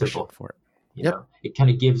get inspiration for it. You know, it kind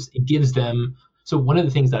of gives them. So one of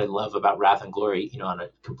the things that I love about Wrath and Glory, on a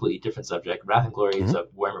completely different subject, Wrath and Glory is a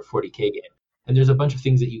Warhammer 40K game, and there's a bunch of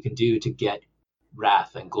things that you can do to get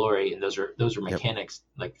Wrath and Glory, and those are mechanics,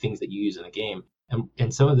 like things that you use in the game,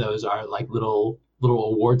 and some of those are like little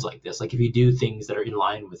awards like this. Like if you do things that are in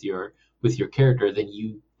line with your character, then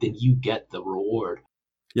you get the reward.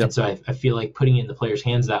 Yep. And so I feel like putting it in the player's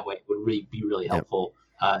hands that way would really be really helpful,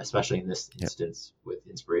 especially in this instance with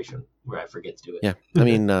inspiration, where I forget to do it. Yeah, I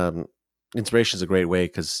mean, inspiration is a great way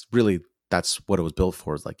because really that's what it was built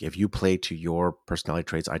for. Is like if you play to your personality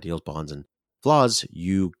traits, ideals, bonds, and flaws,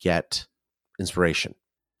 you get inspiration.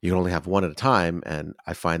 You can only have one at a time, and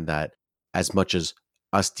I find that as much as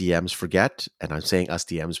us DMs forget, and I'm saying us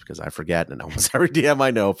DMs because I forget, and almost every DM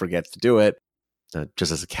I know forgets to do it.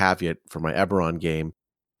 Just as a caveat for my Eberron game,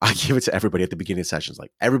 I give it to everybody at the beginning of sessions. Like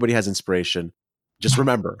everybody has inspiration. Just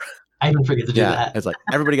remember. I even forget to do that. It's like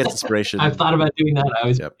everybody gets inspiration. I've thought about doing that. I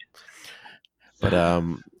always. Yep.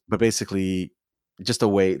 But basically, just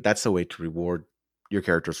that's a way to reward your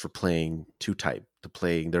characters for playing to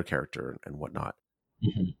playing their character and whatnot.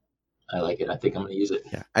 Mm-hmm. I like it. I think I'm going to use it.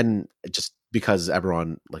 Yeah, and just because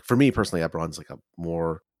Eberron, like for me personally, Eberron's like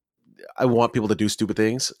I want people to do stupid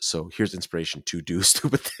things, so here's inspiration to do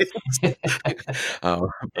stupid things. There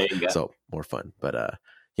you go. So more fun, but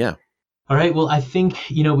yeah. All right. Well, I think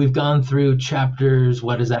we've gone through chapters.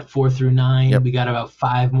 What is that? 4 through 9. Yep. We got about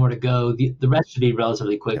 5 more to go. The rest should be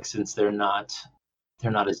relatively quick since they're not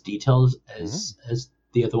as detailed as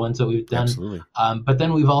the other ones that we've done. Absolutely. But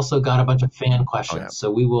then we've also got a bunch of fan questions. So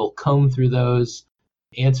we will comb through those,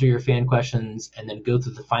 answer your fan questions, and then go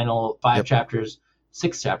through the final 5 chapters.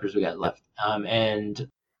 6 chapters we got left, and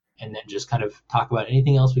then just kind of talk about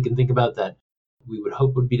anything else we can think about that we would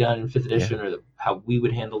hope would be done in 5th edition or how we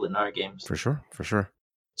would handle it in our games. For sure.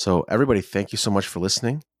 So everybody, thank you so much for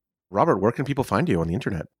listening. Robert, where can people find you on the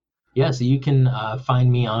internet? Yeah, so you can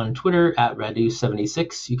find me on Twitter at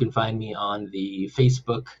Radu76. You can find me on the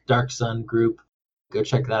Facebook Dark Sun group. Go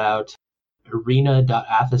check that out.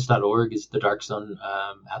 Arena.athos.org is the Dark Sun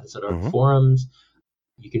Athos.org forums.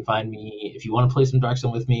 You can find me, if you want to play some Dark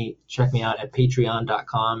Sun with me, check me out at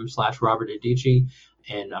patreon.com/RobertAdici.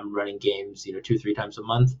 And I'm running games, 2 or 3 times a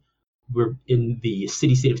month. We're in the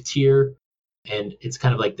City State of Tyr, and it's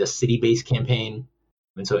kind of like the city-based campaign.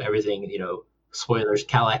 And so everything, spoilers,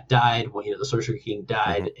 Kalak died when, the Sorcerer King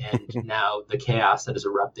died, and now the chaos that is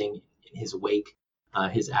erupting in his wake,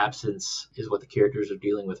 his absence is what the characters are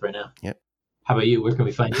dealing with right now. Yep. How about you? Where can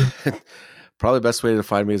we find you? Probably the best way to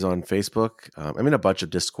find me is on Facebook. I'm in a bunch of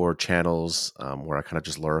Discord channels where I kind of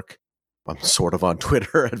just lurk. I'm sort of on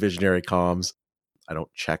Twitter at Visionary Comms. I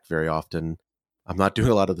don't check very often. I'm not doing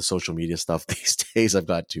a lot of the social media stuff these days. I've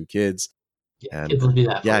got 2 kids. Yeah, kids will do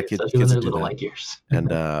that. Kids when they're do little that. like yours.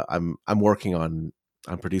 And I'm working on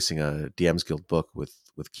producing a DM's Guild book with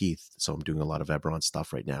Keith. So I'm doing a lot of Eberron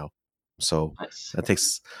stuff right now. So that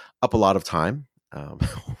takes up a lot of time.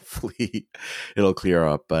 Hopefully it'll clear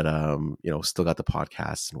up, but still got the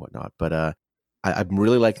podcasts and whatnot. But I'm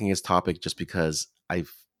really liking his topic just because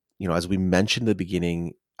I've, as we mentioned in the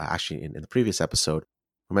beginning, actually in the previous episode,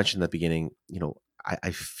 we mentioned in the beginning,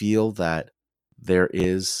 I feel that there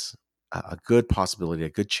is a good possibility, a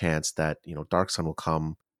good chance that, Dark Sun will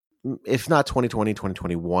come. If not 2020,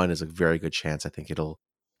 2021 is a very good chance. I think it'll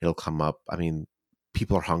come up. I mean,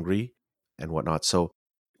 people are hungry and whatnot. So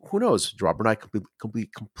who knows? Robert and I could be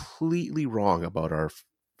completely wrong about our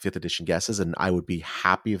 5th edition guesses. And I would be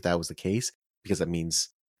happy if that was the case, because that means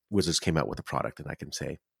Wizards came out with a product and I can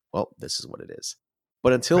say, well, this is what it is.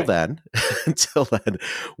 But until then,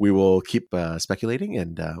 we will keep speculating,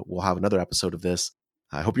 and we'll have another episode of this.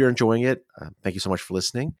 I hope you're enjoying it. Thank you so much for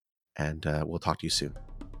listening, and we'll talk to you soon.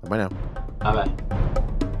 Bye now. Bye-bye.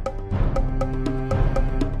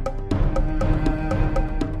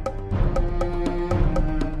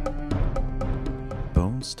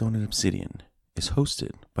 Bone, Stone, and Obsidian is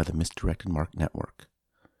hosted by the Misdirected Mark Network,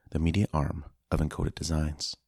 the media arm of Encoded Designs.